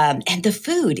the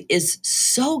food is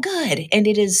so good and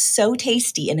it is so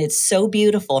tasty and it's so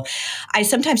beautiful. I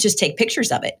sometimes just take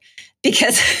pictures of it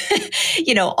because,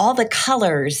 all the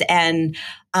colors and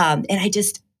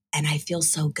I feel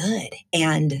so good.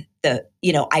 And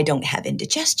I don't have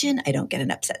indigestion. I don't get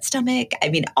an upset stomach.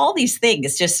 All these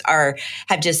things have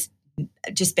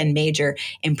been major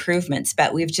improvements,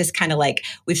 but we've just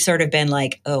we've sort of been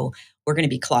like, oh, we're going to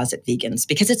be closet vegans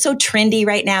because it's so trendy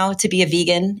right now to be a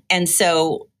vegan. And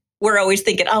so we're always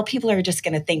thinking, oh, people are just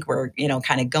going to think we're,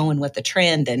 kind of going with the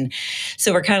trend. And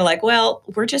so we're kind of like, well,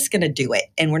 we're just going to do it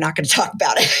and we're not going to talk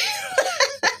about it.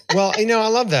 Well, I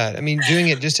love that. Doing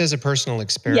it just as a personal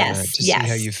experiment to see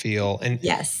how you feel. And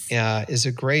is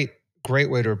a great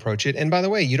way to approach it. And by the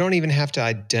way, you don't even have to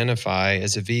identify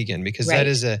as a vegan because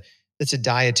that's a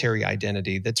dietary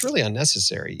identity that's really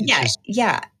unnecessary.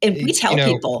 And we tell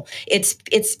people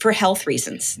it's for health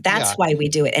reasons. That's why we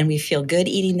do it. And we feel good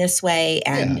eating this way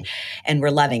and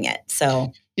we're loving it.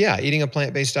 So eating a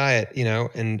plant-based diet,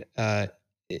 and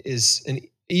is an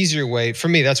easier way for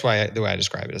me. That's why the way I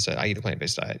describe it is that I eat a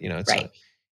plant-based diet. It's not,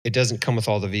 it doesn't come with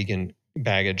all the vegan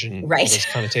baggage and all those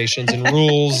connotations and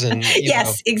rules and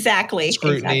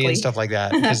scrutiny and stuff like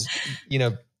that. Because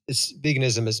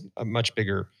veganism is a much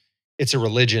bigger. It's a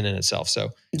religion in itself.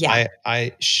 So I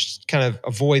kind of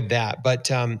avoid that.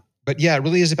 But it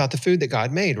really is about the food that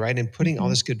God made, right? And putting all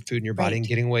this good food in your body and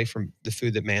getting away from the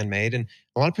food that man made. And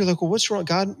a lot of people are like, well, what's wrong?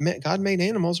 God made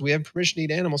animals. We have permission to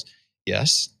eat animals.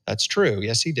 Yes, that's true.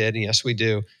 Yes, he did. And yes, we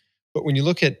do. But when you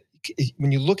look at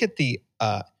the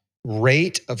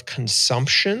rate of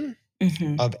consumption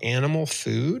of animal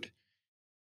food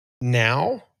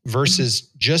now versus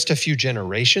just a few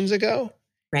generations ago,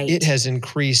 Right. it has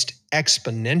increased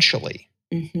exponentially,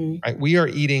 Mm-hmm. right? We are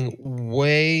eating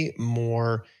way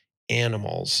more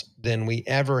animals than we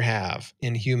ever have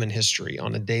in human history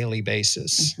on a daily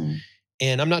basis. Mm-hmm.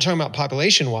 And I'm not talking about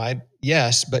population wide,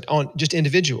 yes, but on just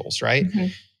individuals, right? Mm-hmm.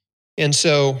 And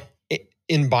so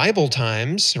in Bible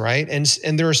times, right? And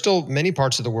there are still many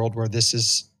parts of the world where this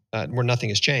is where nothing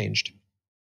has changed,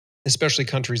 especially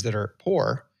countries that are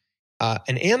poor.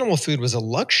 And animal food was a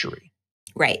luxury,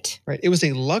 Right. right? It was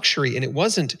a luxury, and it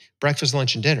wasn't breakfast,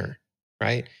 lunch, and dinner,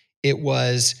 right? It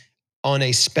was on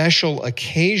a special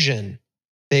occasion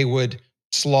they would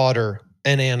slaughter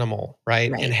an animal,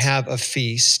 right? And Right. have a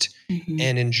feast Mm-hmm.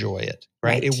 and enjoy it,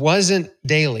 right? Right. It wasn't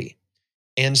daily.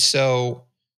 And so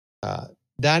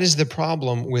that is the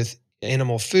problem with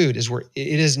animal food, is where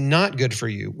it is not good for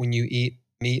you when you eat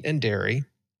meat and dairy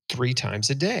 3 times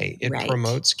a day. It Right.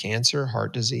 promotes cancer,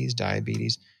 heart disease,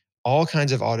 diabetes, all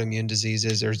kinds of autoimmune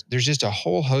diseases. There's just a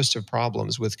whole host of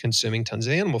problems with consuming tons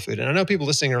of animal food. And I know people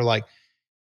listening are like,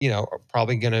 are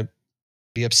probably going to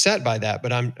be upset by that,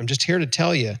 but I'm just here to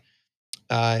tell you,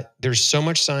 there's so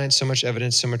much science, so much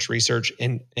evidence, so much research,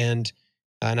 and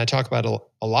I talk about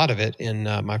a lot of it in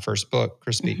my first book,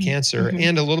 Chris Beat Mm-hmm. Cancer, Mm-hmm.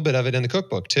 and a little bit of it in the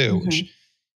cookbook too,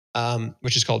 Mm-hmm.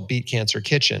 which is called Beat Cancer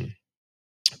Kitchen.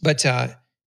 But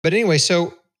anyway,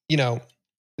 so I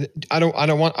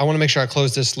want to make sure I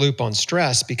close this loop on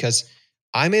stress, because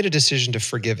I made a decision to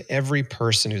forgive every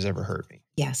person who's ever hurt me.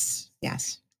 Yes.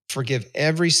 Yes. Forgive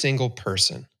every single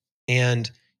person, and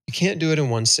you can't do it in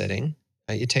one sitting.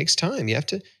 It takes time. You have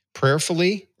to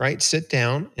prayerfully, right, sit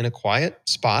down in a quiet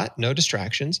spot, no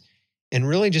distractions, and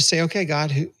really just say, okay,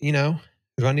 God, who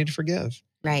do I need to forgive?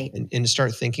 Right. And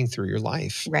start thinking through your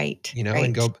life, Right. and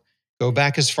Right. go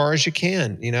back as far as you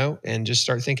can, and just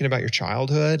start thinking about your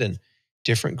childhood and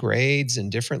different grades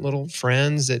and different little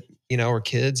friends that, or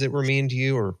kids that were mean to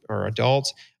you, or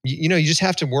adults. You just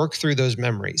have to work through those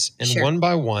memories. And Sure. one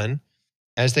by one,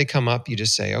 as they come up, you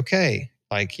just say, okay,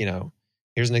 like,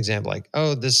 here's an example, like,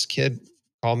 oh, this kid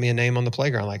called me a name on the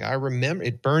playground. Like, I remember,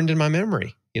 it burned in my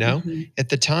memory, Mm-hmm. at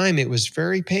the time it was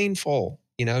very painful,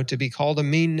 to be called a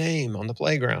mean name on the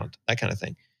playground, that kind of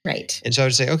thing. Right. And so I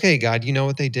would say, okay, God, you know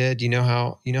what they did. You know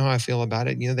how I feel about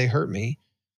it. They hurt me,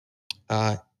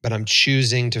 but I'm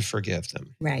choosing to forgive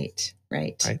them. Right.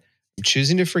 Right. Right. I'm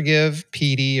choosing to forgive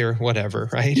Petey or whatever,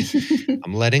 right?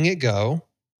 I'm letting it go,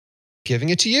 giving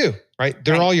it to you, right?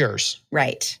 They're Right. all yours.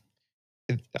 Right.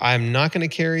 I'm not going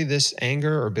to carry this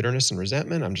anger or bitterness and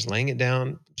resentment. I'm just laying it down.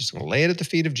 I'm just going to lay it at the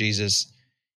feet of Jesus.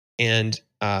 And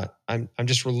I'm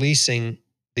just releasing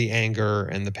the anger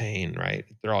and the pain, right?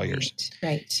 They're all yours.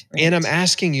 Right. And I'm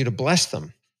asking you to bless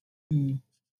them. Mm.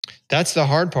 That's the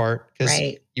hard part, because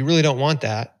you really don't want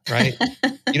that, right?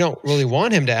 You don't really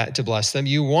want him to bless them.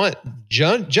 You want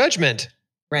judgment.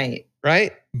 Right.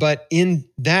 Right. But in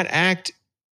that act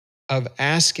of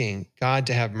asking God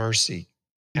to have mercy,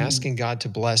 asking God to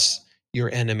bless your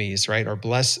enemies, right? Or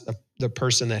bless the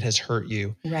person that has hurt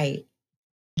you. Right.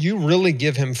 You really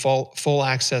give him full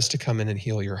access to come in and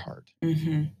heal your heart.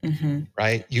 Mm-hmm. Mm-hmm.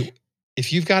 Right.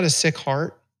 If you've got a sick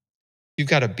heart, you've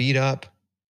got a beat up,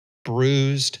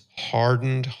 bruised,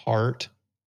 hardened heart,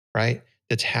 right?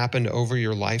 That's happened over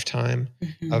your lifetime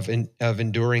of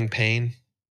enduring pain,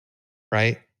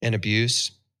 right? And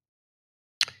abuse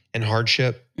and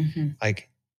hardship. Like,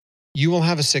 you will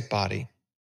have a sick body,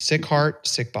 sick heart,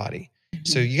 sick body.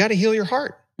 So you got to heal your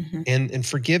heart. And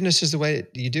forgiveness is the way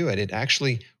you do it. It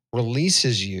actually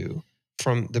releases you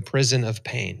from the prison of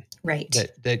pain, right,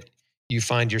 that you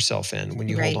find yourself in when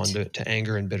you hold on to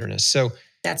anger and bitterness. So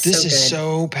this is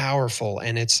so powerful.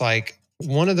 And it's like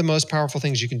one of the most powerful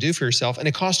things you can do for yourself. And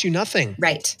it costs you nothing.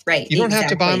 Right. You don't have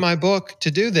to buy my book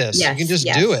to do this. Yes, you can just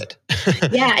do it.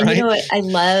 Yeah. And right? you know what I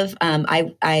love?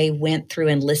 I went through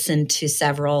and listened to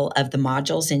several of the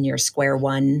modules in your Square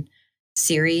One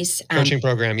series. Coaching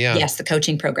program. Yeah. Yes, the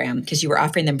coaching program, because you were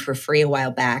offering them for free a while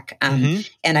back. And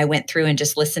I went through and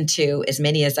just listened to as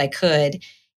many as I could.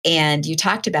 And you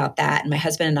talked about that. And my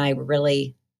husband and I were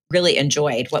really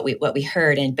enjoyed what we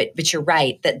heard. And but you're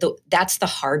right, that's the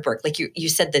hard work. Like you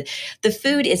said, that the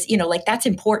food is, like, that's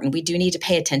important. We do need to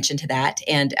pay attention to that.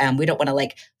 And we don't want to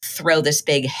like throw this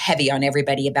big heavy on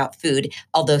everybody about food,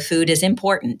 although food is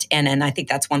important. And I think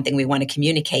that's one thing we want to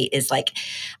communicate is, like,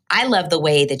 I love the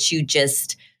way that you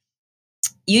just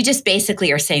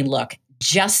basically are saying, look,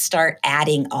 just start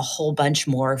adding a whole bunch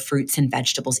more fruits and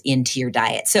vegetables into your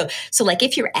diet. So like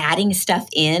if you're adding stuff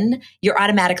in, you're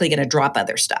automatically going to drop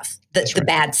other stuff, the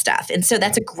bad stuff. And so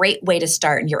that's a great way to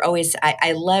start. And you're always,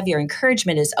 I love your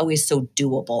encouragement is always so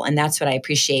doable. And that's what I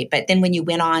appreciate. But then when you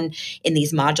went on in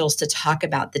these modules to talk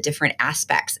about the different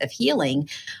aspects of healing,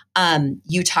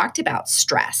 you talked about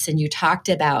stress and you talked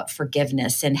about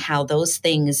forgiveness and how those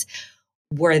things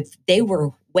were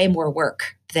way more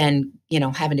work than,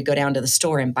 having to go down to the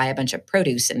store and buy a bunch of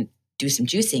produce and do some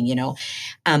juicing,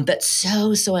 but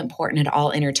so important and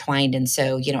all intertwined. And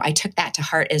so, I took that to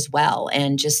heart as well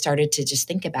and just started to just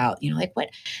think about,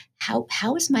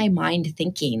 how is my mind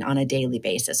thinking on a daily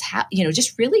basis? How,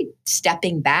 just really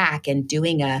stepping back and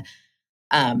doing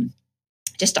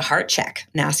just a heart check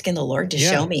and asking the Lord to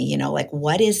show me,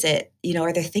 what is it,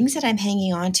 are there things that I'm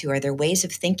hanging on to? Are there ways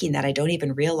of thinking that I don't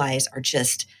even realize are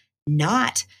just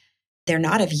they're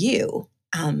not of you?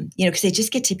 Because they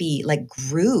just get to be like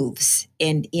grooves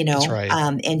and, That's right.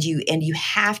 And you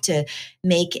have to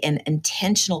make an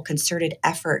intentional concerted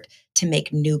effort to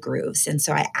make new grooves. And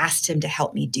so I asked him to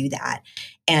help me do that.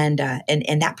 And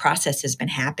that process has been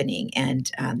happening. And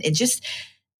it just,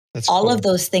 That's all cool. of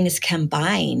those things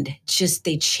combined, just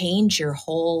they change your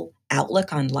whole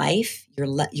outlook on life,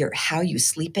 your how you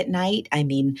sleep at night. I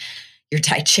mean, your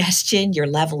digestion, your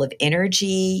level of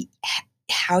energy,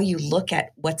 how you look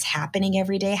at what's happening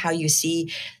every day, how you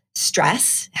see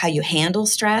stress, how you handle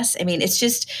stress. I mean, it's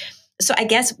just, so I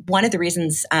guess one of the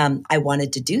reasons I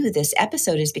wanted to do this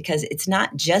episode is because it's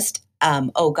not just,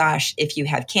 oh gosh, if you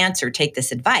have cancer, take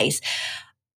this advice.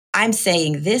 I'm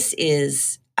saying this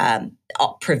is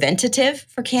preventative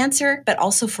for cancer, but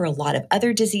also for a lot of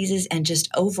other diseases and just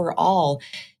overall,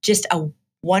 just a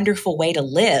wonderful way to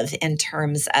live in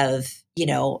terms of,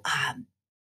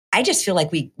 I just feel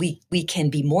like we can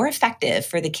be more effective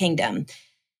for the kingdom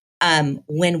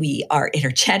when we are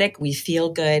energetic, we feel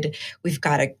good, we've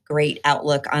got a great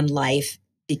outlook on life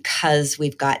because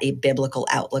we've got a biblical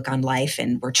outlook on life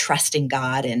and we're trusting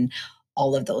God and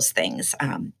all of those things.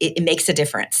 It makes a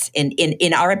difference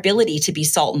in our ability to be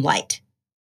salt and light.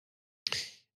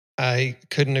 I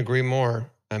couldn't agree more.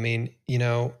 I mean,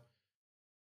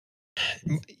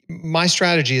 my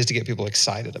strategy is to get people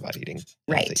excited about eating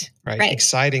healthy, right?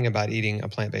 Exciting about eating a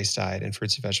plant-based diet and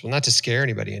fruits and vegetables, not to scare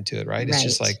anybody into it, right? It's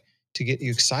just like to get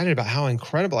you excited about how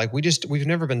incredible, like we've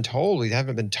never been told, we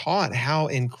haven't been taught how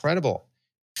incredible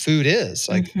food is,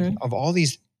 like of all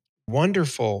these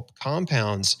wonderful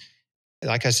compounds,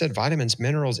 like I said, vitamins,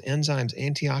 minerals, enzymes,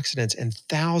 antioxidants, and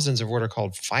thousands of what are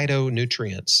called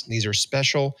phytonutrients. These are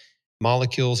special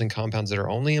molecules and compounds that are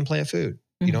only in plant food.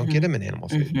 You don't get them in animal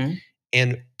food.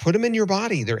 And put them in your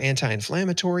body. They're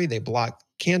anti-inflammatory. They block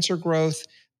cancer growth.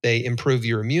 They improve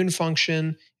your immune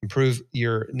function, improve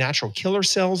your natural killer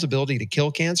cells' ability to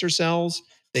kill cancer cells.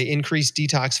 They increase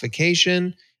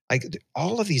detoxification. Like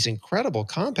all of these incredible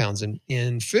compounds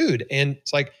in food. And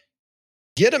it's like,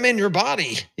 get them in your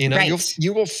body.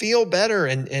 You will feel better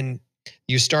and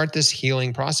you start this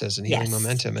healing process and healing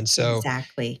momentum. And so,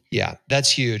 yeah,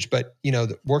 that's huge. But,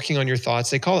 working on your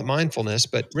thoughts, they call it mindfulness,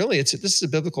 but really this is a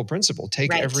biblical principle.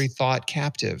 Take every thought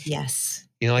captive. Yes.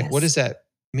 What does that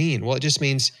mean? Well, it just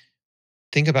means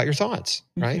think about your thoughts,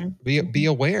 right? Be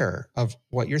aware of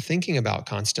what you're thinking about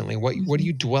constantly. What are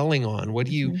you dwelling on? What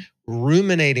are you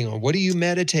ruminating on? What are you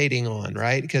meditating on,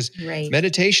 right? Because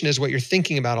meditation is what you're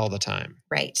thinking about all the time.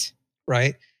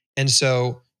 Right. And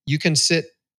so you can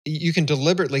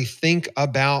deliberately think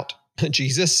about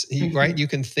Jesus, right? You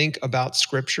can think about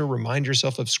scripture, remind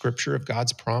yourself of scripture, of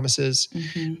God's promises,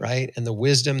 right? And the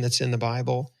wisdom that's in the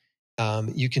Bible.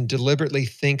 You can deliberately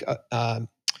think,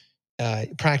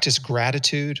 practice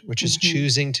gratitude, which is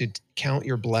choosing to count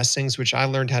your blessings, which I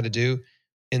learned how to do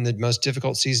in the most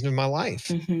difficult season of my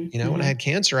life. When I had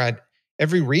cancer, I had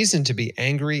every reason to be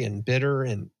angry and bitter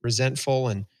and resentful.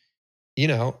 And,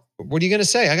 what are you going to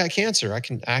say? I got cancer. I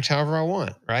can act however I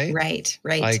want, right? Right.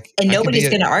 Like, and nobody's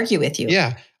going to argue with you.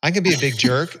 Yeah. I can be a big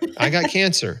jerk. I got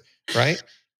cancer, right?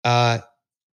 But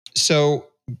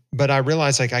I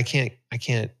realized like, I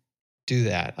can't do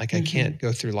that. Like I can't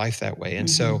go through life that way. And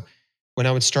so when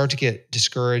I would start to get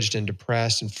discouraged and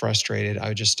depressed and frustrated, I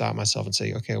would just stop myself and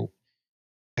say, okay,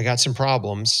 I got some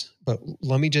problems, but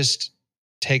let me just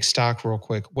take stock real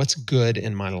quick. What's good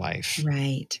in my life?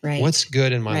 Right. What's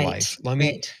good in my life?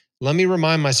 Let me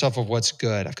remind myself of what's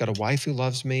good. I've got a wife who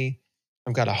loves me.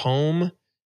 I've got a home,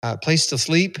 a place to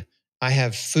sleep. I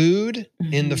have food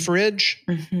in the fridge,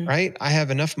 right? I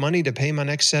have enough money to pay my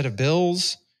next set of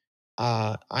bills.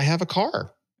 I have a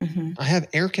car. I have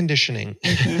air conditioning.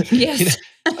 Yes.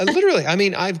 Literally, I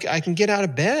mean, I can get out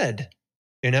of bed.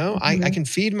 I can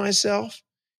feed myself,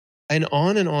 and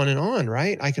on and on and on,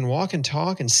 right? I can walk and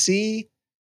talk and see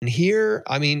and hear.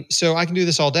 I mean, so I can do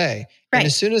this all day. And Right.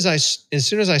 as soon as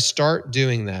I start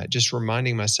doing that, just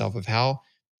reminding myself of how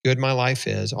good my life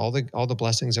is, all the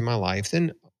blessings in my life,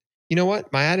 then you know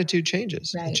what? My attitude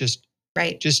changes. It Right. just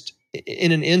Right.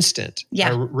 in an instant, I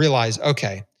Yeah. realize,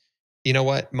 okay, you know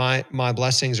what? My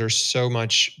blessings are so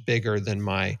much bigger than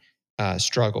my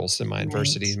struggles, than my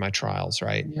adversities, Right. my trials,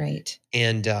 right? Right.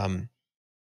 And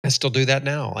I still do that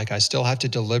now. Like I still have to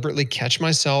deliberately catch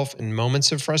myself in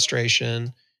moments of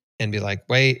frustration and be like,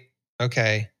 wait,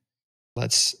 okay,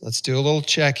 let's do a little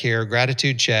check here,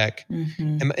 gratitude check.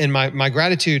 Mm-hmm. And my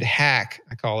gratitude hack,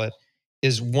 I call it,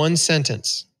 is one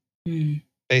sentence. Mm.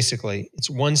 Basically, it's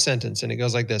one sentence, and it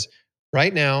goes like this: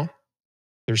 right now,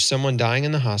 there's someone dying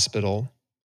in the hospital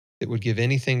that would give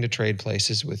anything to trade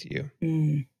places with you.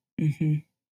 Mm. Mm-hmm.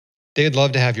 They'd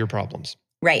love to have your problems,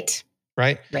 Right.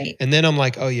 right? Right. And then I'm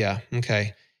like, oh yeah,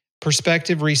 okay.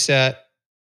 Perspective reset.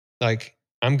 Like,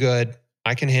 I'm good.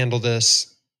 I can handle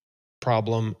this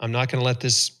problem. I'm not going to let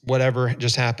this whatever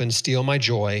just happened steal my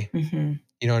joy. Mm-hmm.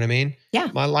 You know what I mean? Yeah.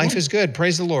 My life Yeah. is good.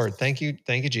 Praise the Lord. Thank you.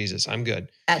 Thank you, Jesus. I'm good.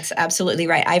 That's absolutely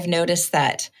right. I've noticed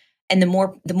that. And the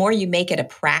more you make it a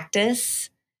practice,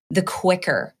 the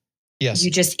quicker Yes. you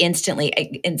just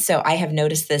instantly. And so I have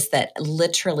noticed this, that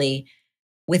literally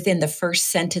within the first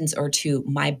sentence or two,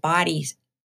 my body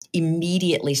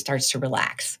immediately starts to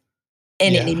relax,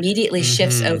 and it Yeah. immediately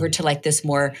shifts over Mhm. to like this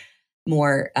more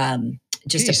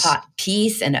just Peace.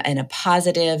 peace and a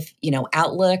positive,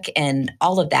 outlook and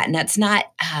all of that. And that's not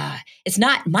it's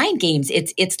not mind games.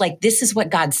 It's like, this is what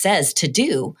God says to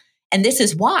do. And this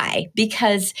is why,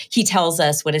 because he tells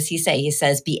us, what does he say? He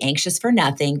says, be anxious for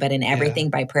nothing, but in Yeah. everything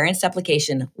by prayer and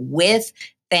supplication with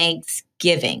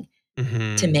thanksgiving to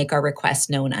Mhm. make our requests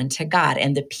known unto God.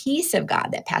 And the peace of God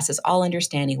that passes all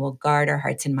understanding will guard our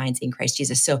hearts and minds in Christ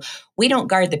Jesus. So we don't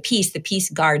guard the peace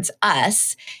guards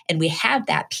us. And we have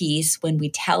that peace when we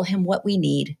tell him what we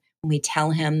need, when we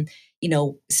tell him,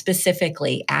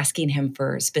 specifically asking him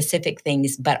for specific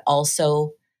things, but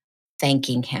also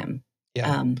thanking him.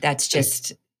 Yeah. That's And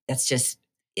just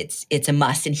it's a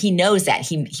must, and he knows that.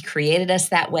 He created us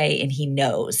that way, and he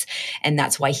knows, and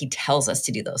that's why he tells us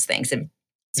to do those things. And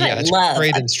so I yeah, it's love,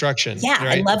 great instruction, I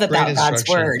right? love Great about God's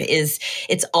instruction. word is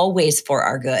it's always for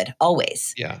our good,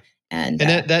 always. Yeah. And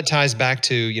And that ties back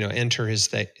to, enter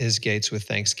his gates with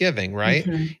thanksgiving, right?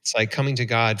 mhm. It's like coming to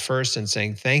God first and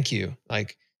saying, thank you.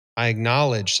 Like, I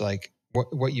acknowledge like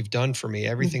what you've done for me.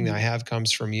 Everything that I Mhm. have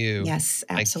comes from you. Yes,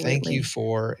 Like, thank you absolutely.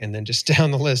 for, and then just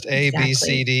down the list, A, B,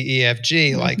 C, Exactly. D, E, F,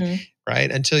 G, like, Mhm. right?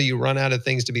 Until you run out of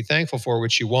things to be thankful for,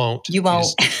 which you won't. You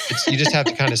won't. You just have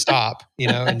to kind of stop,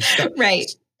 and stop, Right.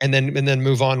 and then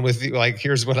move on with like,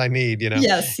 here's what I need,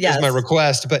 Yes, here's my yes.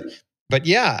 request. But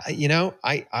yeah,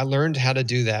 I learned how to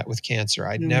do that with cancer.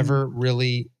 I'd Mm. never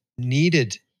really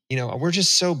needed, we're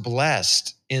just so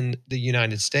blessed in the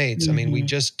United States. I mean, we Mhm.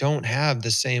 just don't have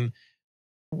the same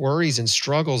worries and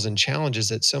struggles and challenges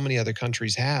that so many other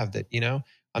countries have that,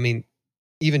 I mean,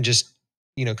 even just,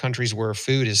 countries where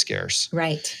food is scarce,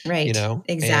 Right, right. and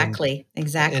Exactly,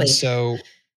 exactly. so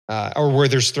or where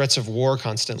there's threats of war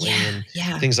constantly Yeah, and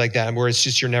yeah. things like that, where it's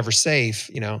just you're never safe.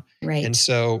 And Right.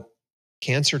 so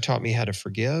cancer taught me how to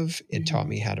forgive. It taught Mhm.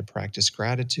 me how to practice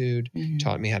gratitude, Mhm.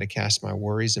 taught me how to cast my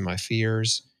worries and my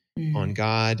fears on Mhm.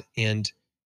 God. And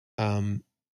um,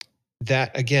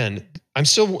 that again, I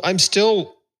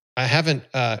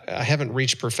haven't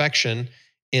reached perfection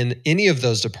in any of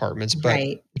those departments, but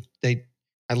Right. they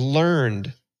I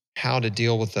learned how to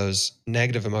deal with those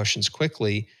negative emotions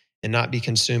quickly and not be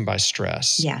consumed by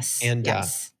stress. Yes, And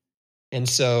yes. and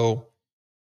so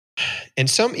and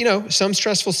some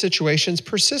stressful situations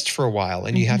persist for a while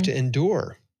and you have Mhm. to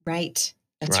endure, Right.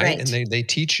 That's right? And right. they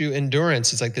teach you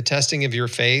endurance. It's like the testing of your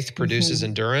faith produces Mhm.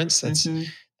 endurance. Mhm.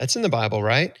 That's in the Bible,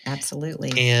 right?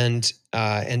 Absolutely. And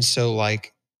so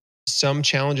like some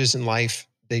challenges in life,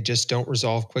 they just don't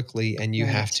resolve quickly, and you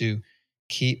have Right. to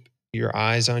keep your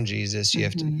eyes on Jesus. You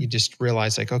Mhm. just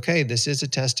realize like, okay, this is a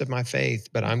test of my faith,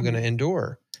 but I'm going to Mhm.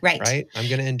 endure, Right. right? I'm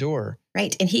going to endure.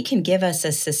 Right. And he can give us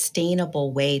a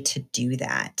sustainable way to do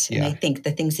that. And I Yeah. think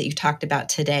the things that you talked about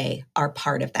today are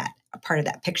part of that, a part of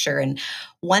that picture. And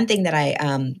one thing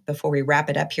that before we wrap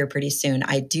it up here pretty soon,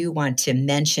 I do want to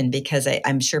mention, because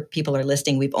I'm sure people are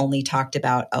listening, we've only talked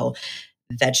about,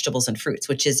 vegetables and fruits,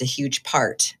 which is a huge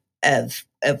part of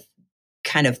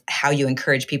kind of how you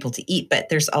encourage people to eat. But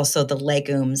there's also the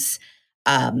legumes,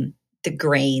 um, the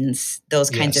grains, those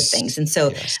kinds of things. Yes. And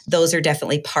so Yes. those are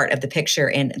definitely part of the picture.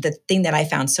 And the thing that I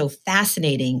found so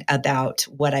fascinating about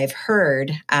what I've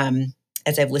heard,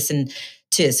 as I've listened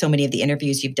to so many of the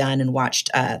interviews you've done and watched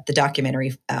the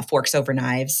documentary Forks Over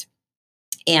Knives,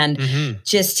 and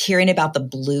just hearing about the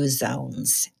blue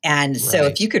zones. And so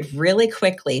if you could really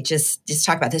quickly just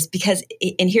talk about this, because,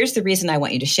 and here's the reason I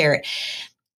want you to share it,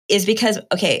 is because,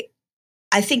 okay,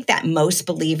 I think that most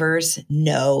believers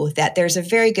know that there's a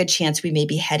very good chance we may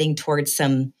be heading towards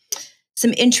some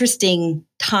interesting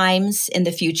times in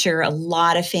the future. A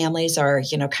lot of families are,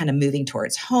 kind of moving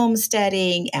towards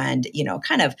homesteading and,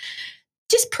 kind of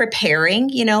just preparing,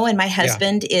 and my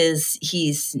husband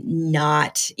he's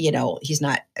not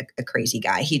a crazy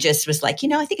guy. He just was like,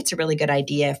 I think it's a really good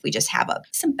idea if we just have a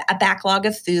backlog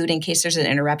of food in case there's an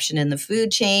interruption in the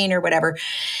food chain or whatever.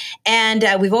 And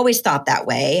we've always thought that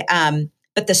way.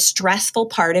 But the stressful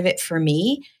part of it for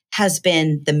me has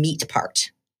been the meat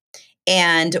part.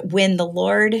 And when the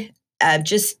Lord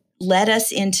just led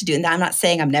us into doing that, I'm not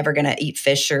saying I'm never going to eat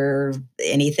fish or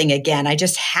anything again. I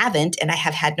just haven't, and I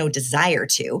have had no desire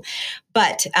to.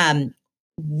 But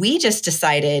we just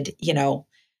decided,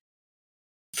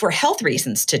 for health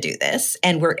reasons to do this.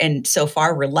 And so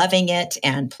far we're loving it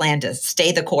and plan to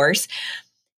stay the course.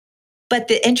 But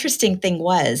the interesting thing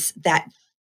was that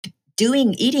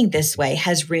eating this way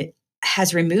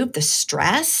has removed the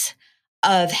stress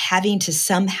of having to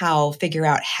somehow figure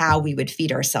out how we would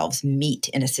feed ourselves meat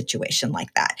in a situation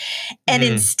like that. And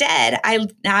instead,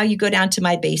 now you go down to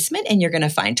my basement and you're going to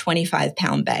find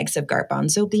 25-pound bags of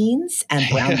garbanzo beans and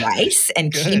brown rice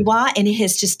and quinoa. And it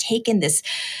has just taken this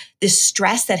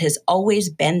stress that has always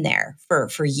been there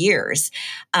for years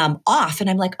off. And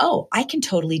I'm like, oh, I can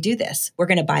totally do this. We're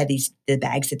going to buy the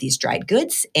bags of these dried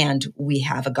goods, and we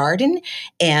have a garden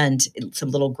and some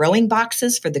little growing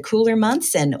boxes for the cooler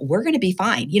months, and we're going to be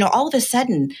fine. All of a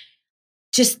sudden,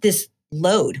 just this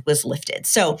load was lifted.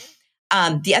 So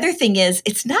the other thing is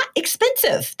it's not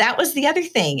expensive. That was the other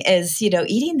thing is,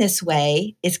 eating this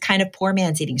way is kind of poor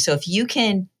man's eating. So if you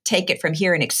can take it from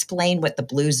here and explain what the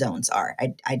blue zones are,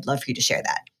 I'd love for you to share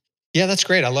that. Yeah, that's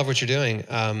great. I love what you're doing.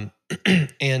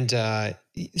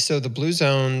 So the blue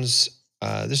zones,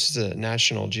 this is a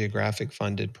National Geographic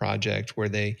funded project where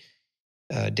Dan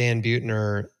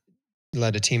Buettner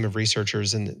led a team of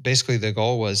researchers, and basically the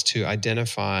goal was to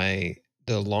identify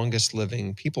the longest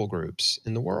living people groups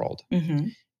in the world,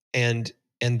 and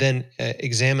then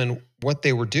examine what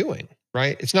they were doing.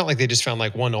 Right? It's not like they just found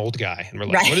like one old guy and were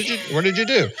like, "What did you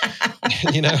do?"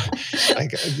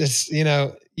 Like this.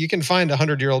 You can find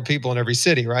 100-year-old people in every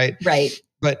city, right? Right.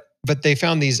 But they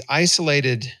found these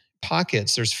isolated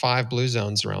pockets. There's 5 blue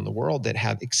zones around the world that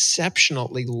have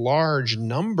exceptionally large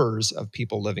numbers of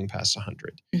people living past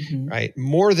 100, right?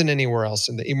 More than anywhere else,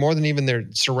 more than even their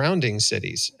surrounding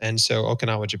cities. And so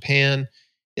Okinawa, Japan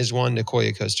is one,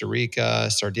 Nicoya, Costa Rica,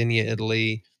 Sardinia,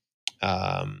 Italy,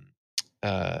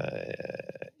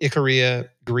 Icaria,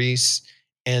 Greece.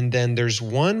 And then there's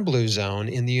one blue zone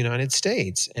in the United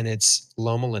States, and it's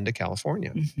Loma Linda,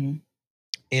 California.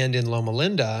 And in Loma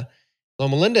Linda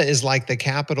is like the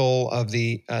capital of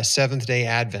the Seventh-day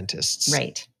Adventists.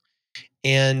 Right.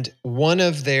 And one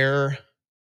of their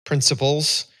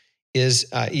principles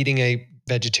is eating a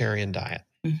vegetarian diet.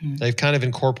 They've kind of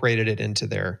incorporated it into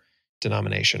their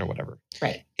denomination or whatever.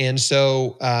 Right. And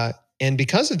so, and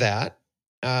because of that,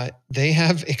 they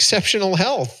have exceptional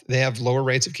health. They have lower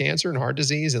rates of cancer and heart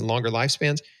disease and longer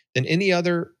lifespans than any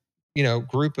other,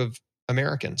 group of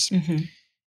Americans.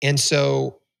 And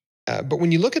so, but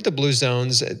when you look at the blue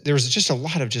zones, there's just a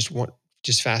lot of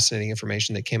just fascinating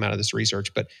information that came out of this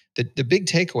research. But the big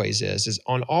takeaways is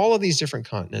on all of these different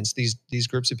continents, these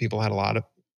groups of people had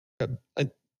a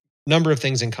number of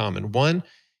things in common. One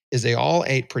is they all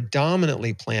ate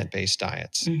predominantly plant-based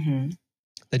diets.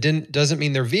 That doesn't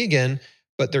mean they're vegan,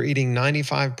 but they're eating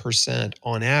 95%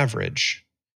 on average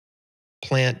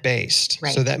plant-based.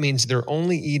 Right. So that means they're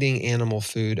only eating animal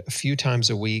food a few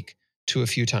times a week to a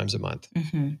few times a month.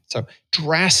 So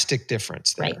drastic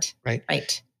difference there,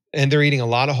 right? And they're eating a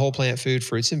lot of whole plant food,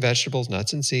 fruits and vegetables,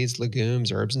 nuts and seeds,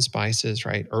 legumes, herbs and spices,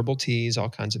 right? Herbal teas, all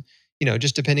kinds of,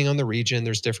 just depending on the region,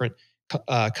 there's different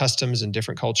customs and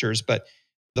different cultures, but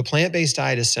the plant-based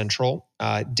diet is central.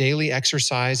 Daily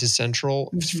exercise is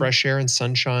central, fresh air and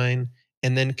sunshine,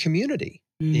 and then community.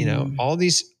 All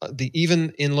these,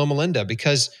 even in Loma Linda,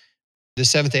 because the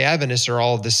Seventh-day Adventists are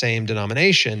all of the same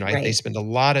denomination, right? They spend a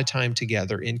lot of time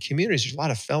together in communities. There's a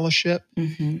lot of fellowship,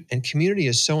 and community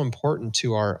is so important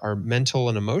to our mental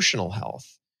and emotional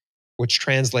health, which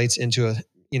translates into a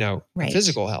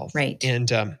physical health. Right. And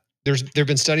there've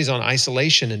been studies on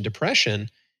isolation and depression,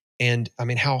 and I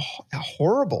mean how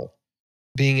horrible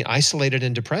being isolated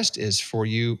and depressed is for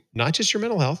you, not just your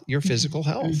mental health, your physical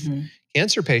health.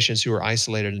 Cancer patients who are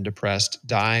isolated and depressed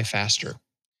die faster.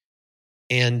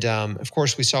 And of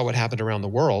course, we saw what happened around the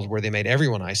world where they made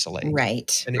everyone isolate.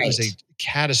 Right. And it was a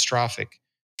catastrophic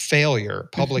failure,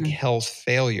 public health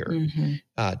failure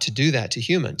to do that to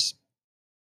humans.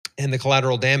 And the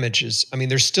collateral damage is, I mean,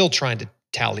 they're still trying to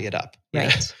tally it up.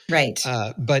 Right. Right.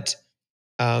 But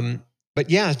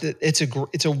yeah,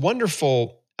 it's a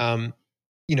wonderful,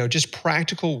 just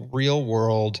practical, real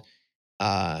world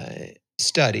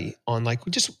study on like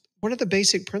just what are the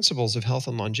basic principles of health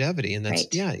and longevity, and that's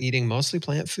eating mostly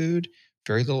plant food,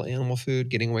 very little animal food,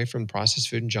 getting away from processed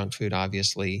food and junk food,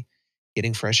 obviously,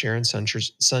 getting fresh air and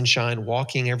sunshine,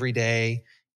 walking every day,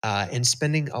 and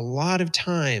spending a lot of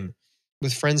time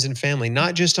with friends and family,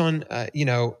 not just on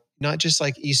not just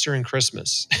like Easter and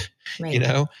Christmas,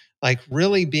 like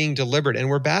really being deliberate. And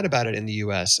we're bad about it in the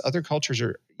US. Other cultures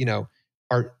are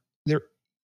there.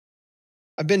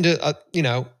 I've been to,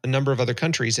 a number of other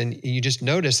countries, and you just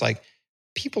notice like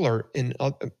people are in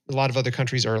a lot of other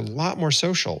countries are a lot more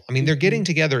social. I mean, they're getting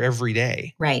together every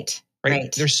day. Right.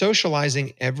 They're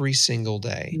socializing every single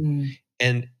day.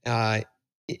 And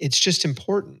it's just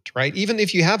important, right? Even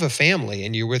if you have a family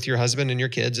and you're with your husband and your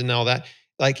kids and all that,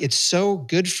 like it's so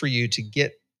good for you to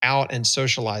get out and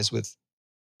socialize with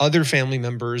other family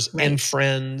members and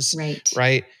friends,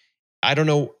 right? I don't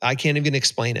know. I can't even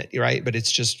explain it, right? But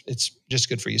it's just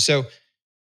good for you. So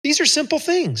these are simple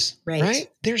things, right?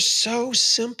 They're so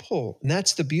simple. And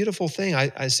that's the beautiful thing.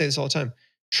 I say this all the time.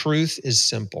 Truth is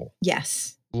simple.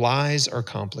 Yes. Lies are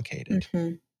complicated.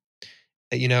 I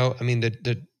mean,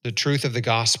 the truth of the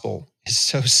gospel is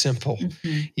so simple.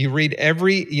 You read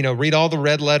read all the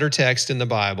red letter text in the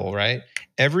Bible, right?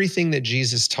 Everything that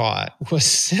Jesus taught was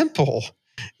simple.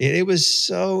 It was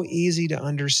so easy to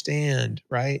understand,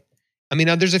 right? I mean,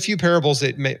 there's a few parables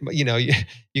that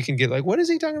you can get like, what is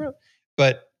he talking about?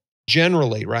 But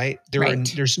generally, right?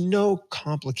 There's no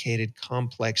complicated,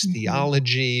 complex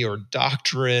theology or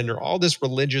doctrine or all this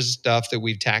religious stuff that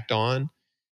we've tacked on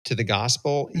to the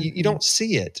gospel. You don't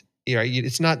see it.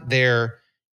 It's not there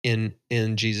in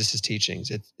Jesus's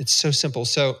teachings. It's so simple.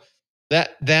 So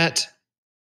that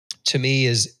to me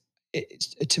it's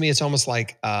almost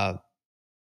like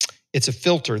it's a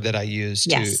filter that I use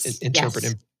to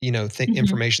interpret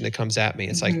information that comes at me.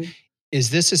 It's like,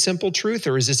 is this a simple truth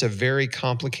or is this a very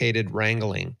complicated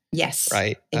wrangling? Yes.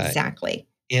 Right. Exactly.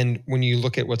 And when you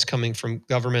look at what's coming from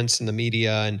governments and the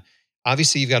media, and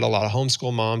obviously you've got a lot of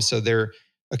homeschool moms, so they're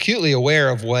acutely aware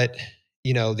of what,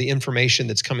 the information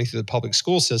that's coming through the public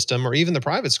school system or even the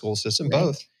private school system,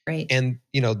 both. Right. And,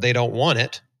 they don't want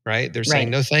it, right? They're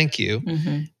saying, no, thank you.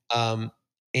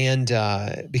 And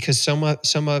because so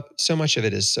much of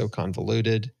it is so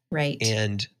convoluted,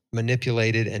 and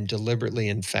manipulated and deliberately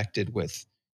infected with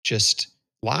just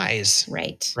lies,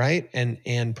 right,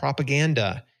 and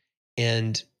propaganda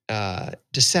and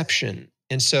deception.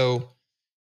 And so,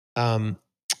 if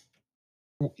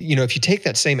you take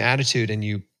that same attitude and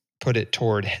you put it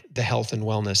toward the health and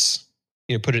wellness,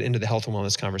 put it into the health and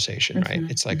wellness conversation, right?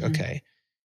 It's like, okay,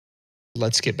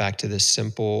 let's get back to this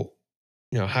simple.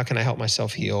 How can I help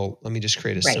myself heal? Let me just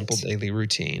create a simple daily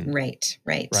routine. Right.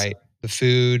 The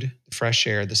food, the fresh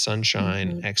air, the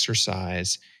sunshine,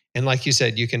 exercise. And like you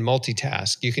said, you can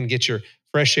multitask. You can get your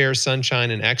fresh air, sunshine,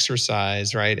 and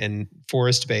exercise, right? And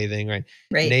forest bathing, right?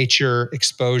 Nature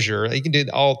exposure. You can do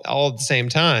it all at the same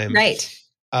time. Right.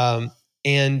 And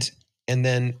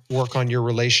then work on your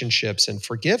relationships and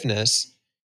forgiveness.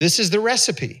 This is the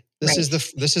recipe.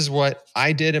 This is what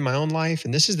I did in my own life.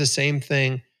 And this is the same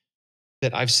thing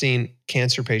that I've seen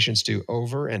cancer patients do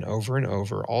over and over and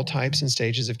over, all types and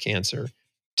stages of cancer,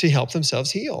 to help themselves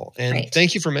heal. And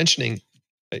thank you for mentioning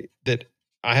that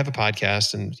I have a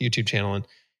podcast and YouTube channel, and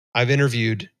I've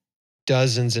interviewed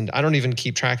dozens, and I don't even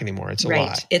keep track anymore. It's a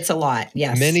lot. It's a lot.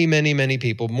 Yes. Many, many, many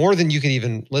people, more than you can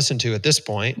even listen to at this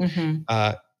point.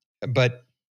 But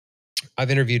I've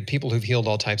interviewed people who've healed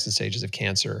all types and stages of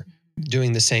cancer,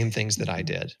 doing the same things that I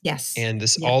did. Yes. And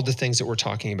all the things that we're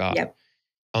talking about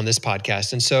on this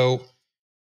podcast. And so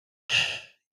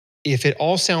if it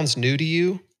all sounds new to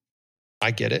you,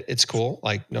 I get it. It's cool.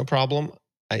 Like, no problem.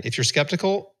 If you're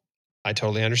skeptical, I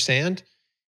totally understand.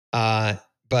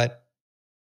 But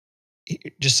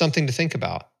just something to think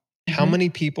about. How many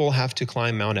people have to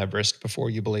climb Mount Everest before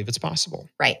you believe it's possible?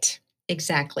 Right.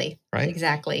 Exactly. Right.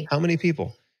 Exactly. How many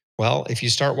people? Well, if you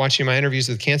start watching my interviews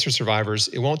with cancer survivors,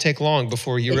 it won't take long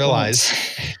before you realize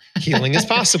healing is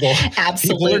possible.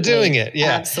 Absolutely. People are doing it.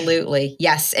 Yeah. Absolutely.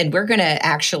 Yes. And we're going to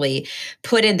actually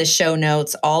put in the show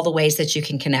notes all the ways that you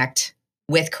can connect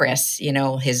with Chris.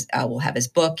 We'll have his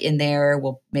book in there.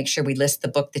 We'll make sure we list the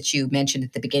book that you mentioned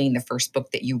at the beginning, the first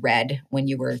book that you read when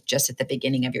you were just at the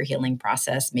beginning of your healing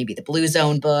process, maybe the Blue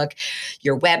Zone book,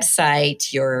 your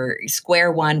website, your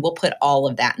Square one. We'll put all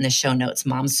of that in the show notes,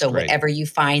 Mom. So Great. whatever you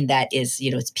find that is,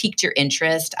 it's piqued your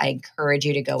interest, I encourage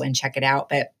you to go and check it out.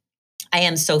 But I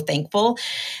am so thankful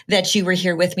that you were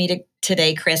here with me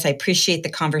today, Chris. I appreciate the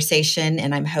conversation,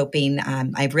 and I'm hoping,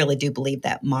 I really do believe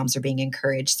that moms are being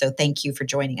encouraged. So thank you for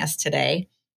joining us today.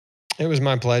 It was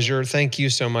my pleasure. Thank you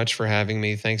so much for having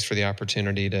me. Thanks for the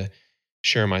opportunity to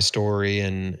share my story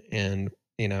and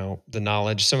the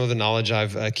knowledge, some of the knowledge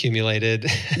I've accumulated.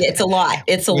 It's a lot.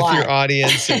 It's a with lot. your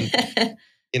audience, and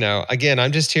again,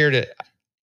 I'm just here to,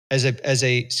 as a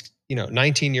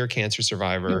 19-year cancer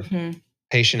survivor,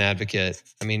 patient advocate.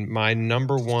 I mean, my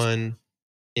number one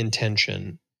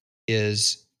intention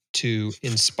is to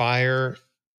inspire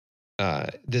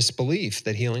this belief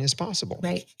that healing is possible.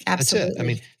 Right. Absolutely. That's it. I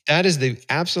mean, that is the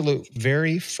absolute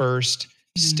very first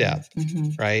step,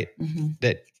 right?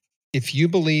 That if you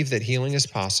believe that healing is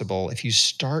possible, if you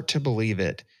start to believe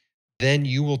it, then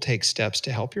you will take steps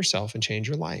to help yourself and change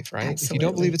your life, right? Absolutely. If you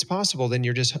don't believe it's possible, then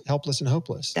you're just helpless and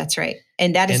hopeless. That's right.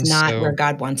 And that is not where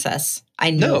God wants us.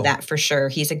 I know that for sure.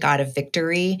 He's a God of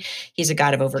victory. He's a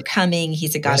God of overcoming.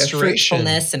 He's a God of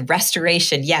fruitfulness and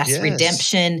restoration. Yes,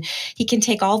 redemption. He can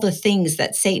take all the things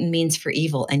that Satan means for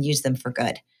evil and use them for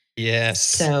good. Yes.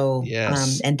 So,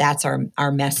 and that's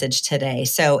our message today.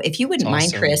 So if you wouldn't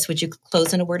mind, Chris, would you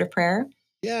close in a word of prayer?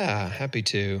 Yeah, happy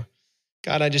to.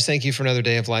 God, I just thank you for another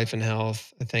day of life and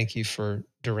health. I thank you for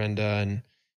Dorinda and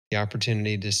the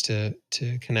opportunity just to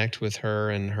connect with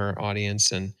her and her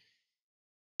audience and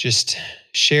just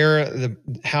share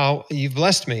how you've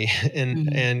blessed me.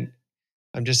 And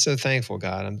I'm just so thankful,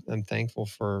 God. I'm thankful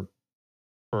for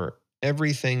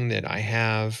everything that I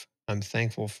have. I'm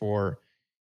thankful for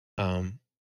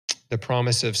the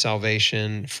promise of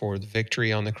salvation, for the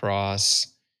victory on the cross,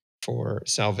 for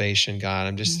salvation, God.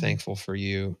 I'm just thankful for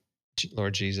you,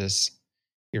 Lord Jesus.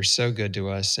 You're so good to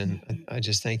us. And I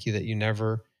just thank you that you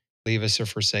never leave us or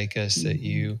forsake us, that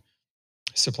you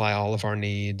supply all of our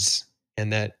needs,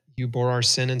 and that you bore our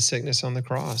sin and sickness on the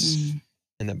cross,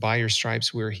 and that by your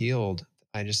stripes we're healed.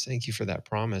 I just thank you for that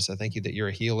promise. I thank you that you're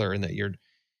a healer and that you're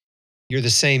the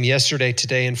same yesterday,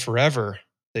 today, and forever,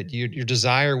 that your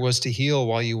desire was to heal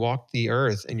while you walked the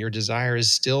earth, and your desire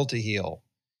is still to heal,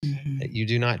 that you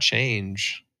do not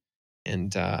change.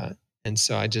 And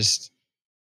so I just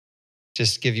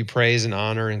give you praise and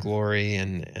honor and glory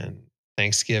and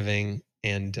thanksgiving,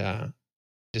 and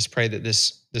just pray that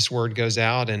this word goes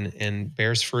out and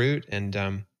bears fruit,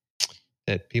 and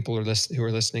that people who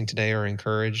are listening today are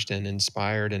encouraged and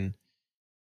inspired, and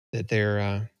that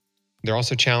they're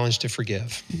also challenged to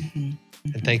forgive.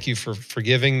 And thank you for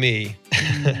forgiving me,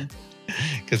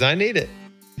 because I need it.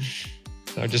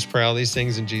 I just pray all these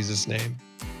things in Jesus' name.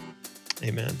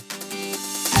 Amen.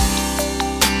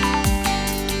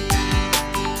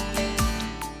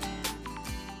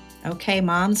 Okay,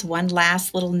 moms, one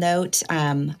last little note.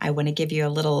 I want to give you a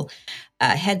little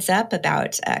heads up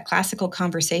about Classical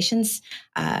Conversations.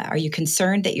 Are you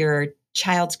concerned that your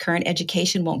child's current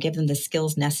education won't give them the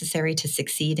skills necessary to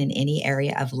succeed in any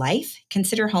area of life?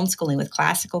 Consider homeschooling with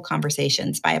Classical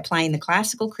Conversations. By applying the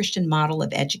classical Christian model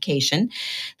of education,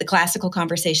 the Classical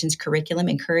Conversations curriculum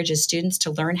encourages students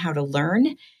to learn how to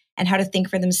learn and how to think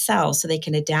for themselves so they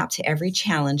can adapt to every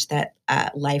challenge that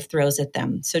life throws at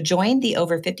them. So join the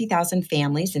over 50,000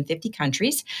 families in 50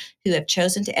 countries who have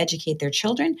chosen to educate their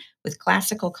children with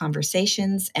Classical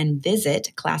Conversations, and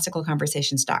visit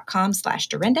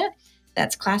classicalconversations.com/Dorinda.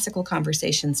 That's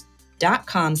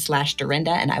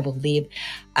classicalconversations.com/Dorinda. And I will leave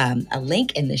a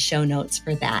link in the show notes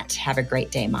for that. Have a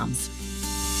great day, moms.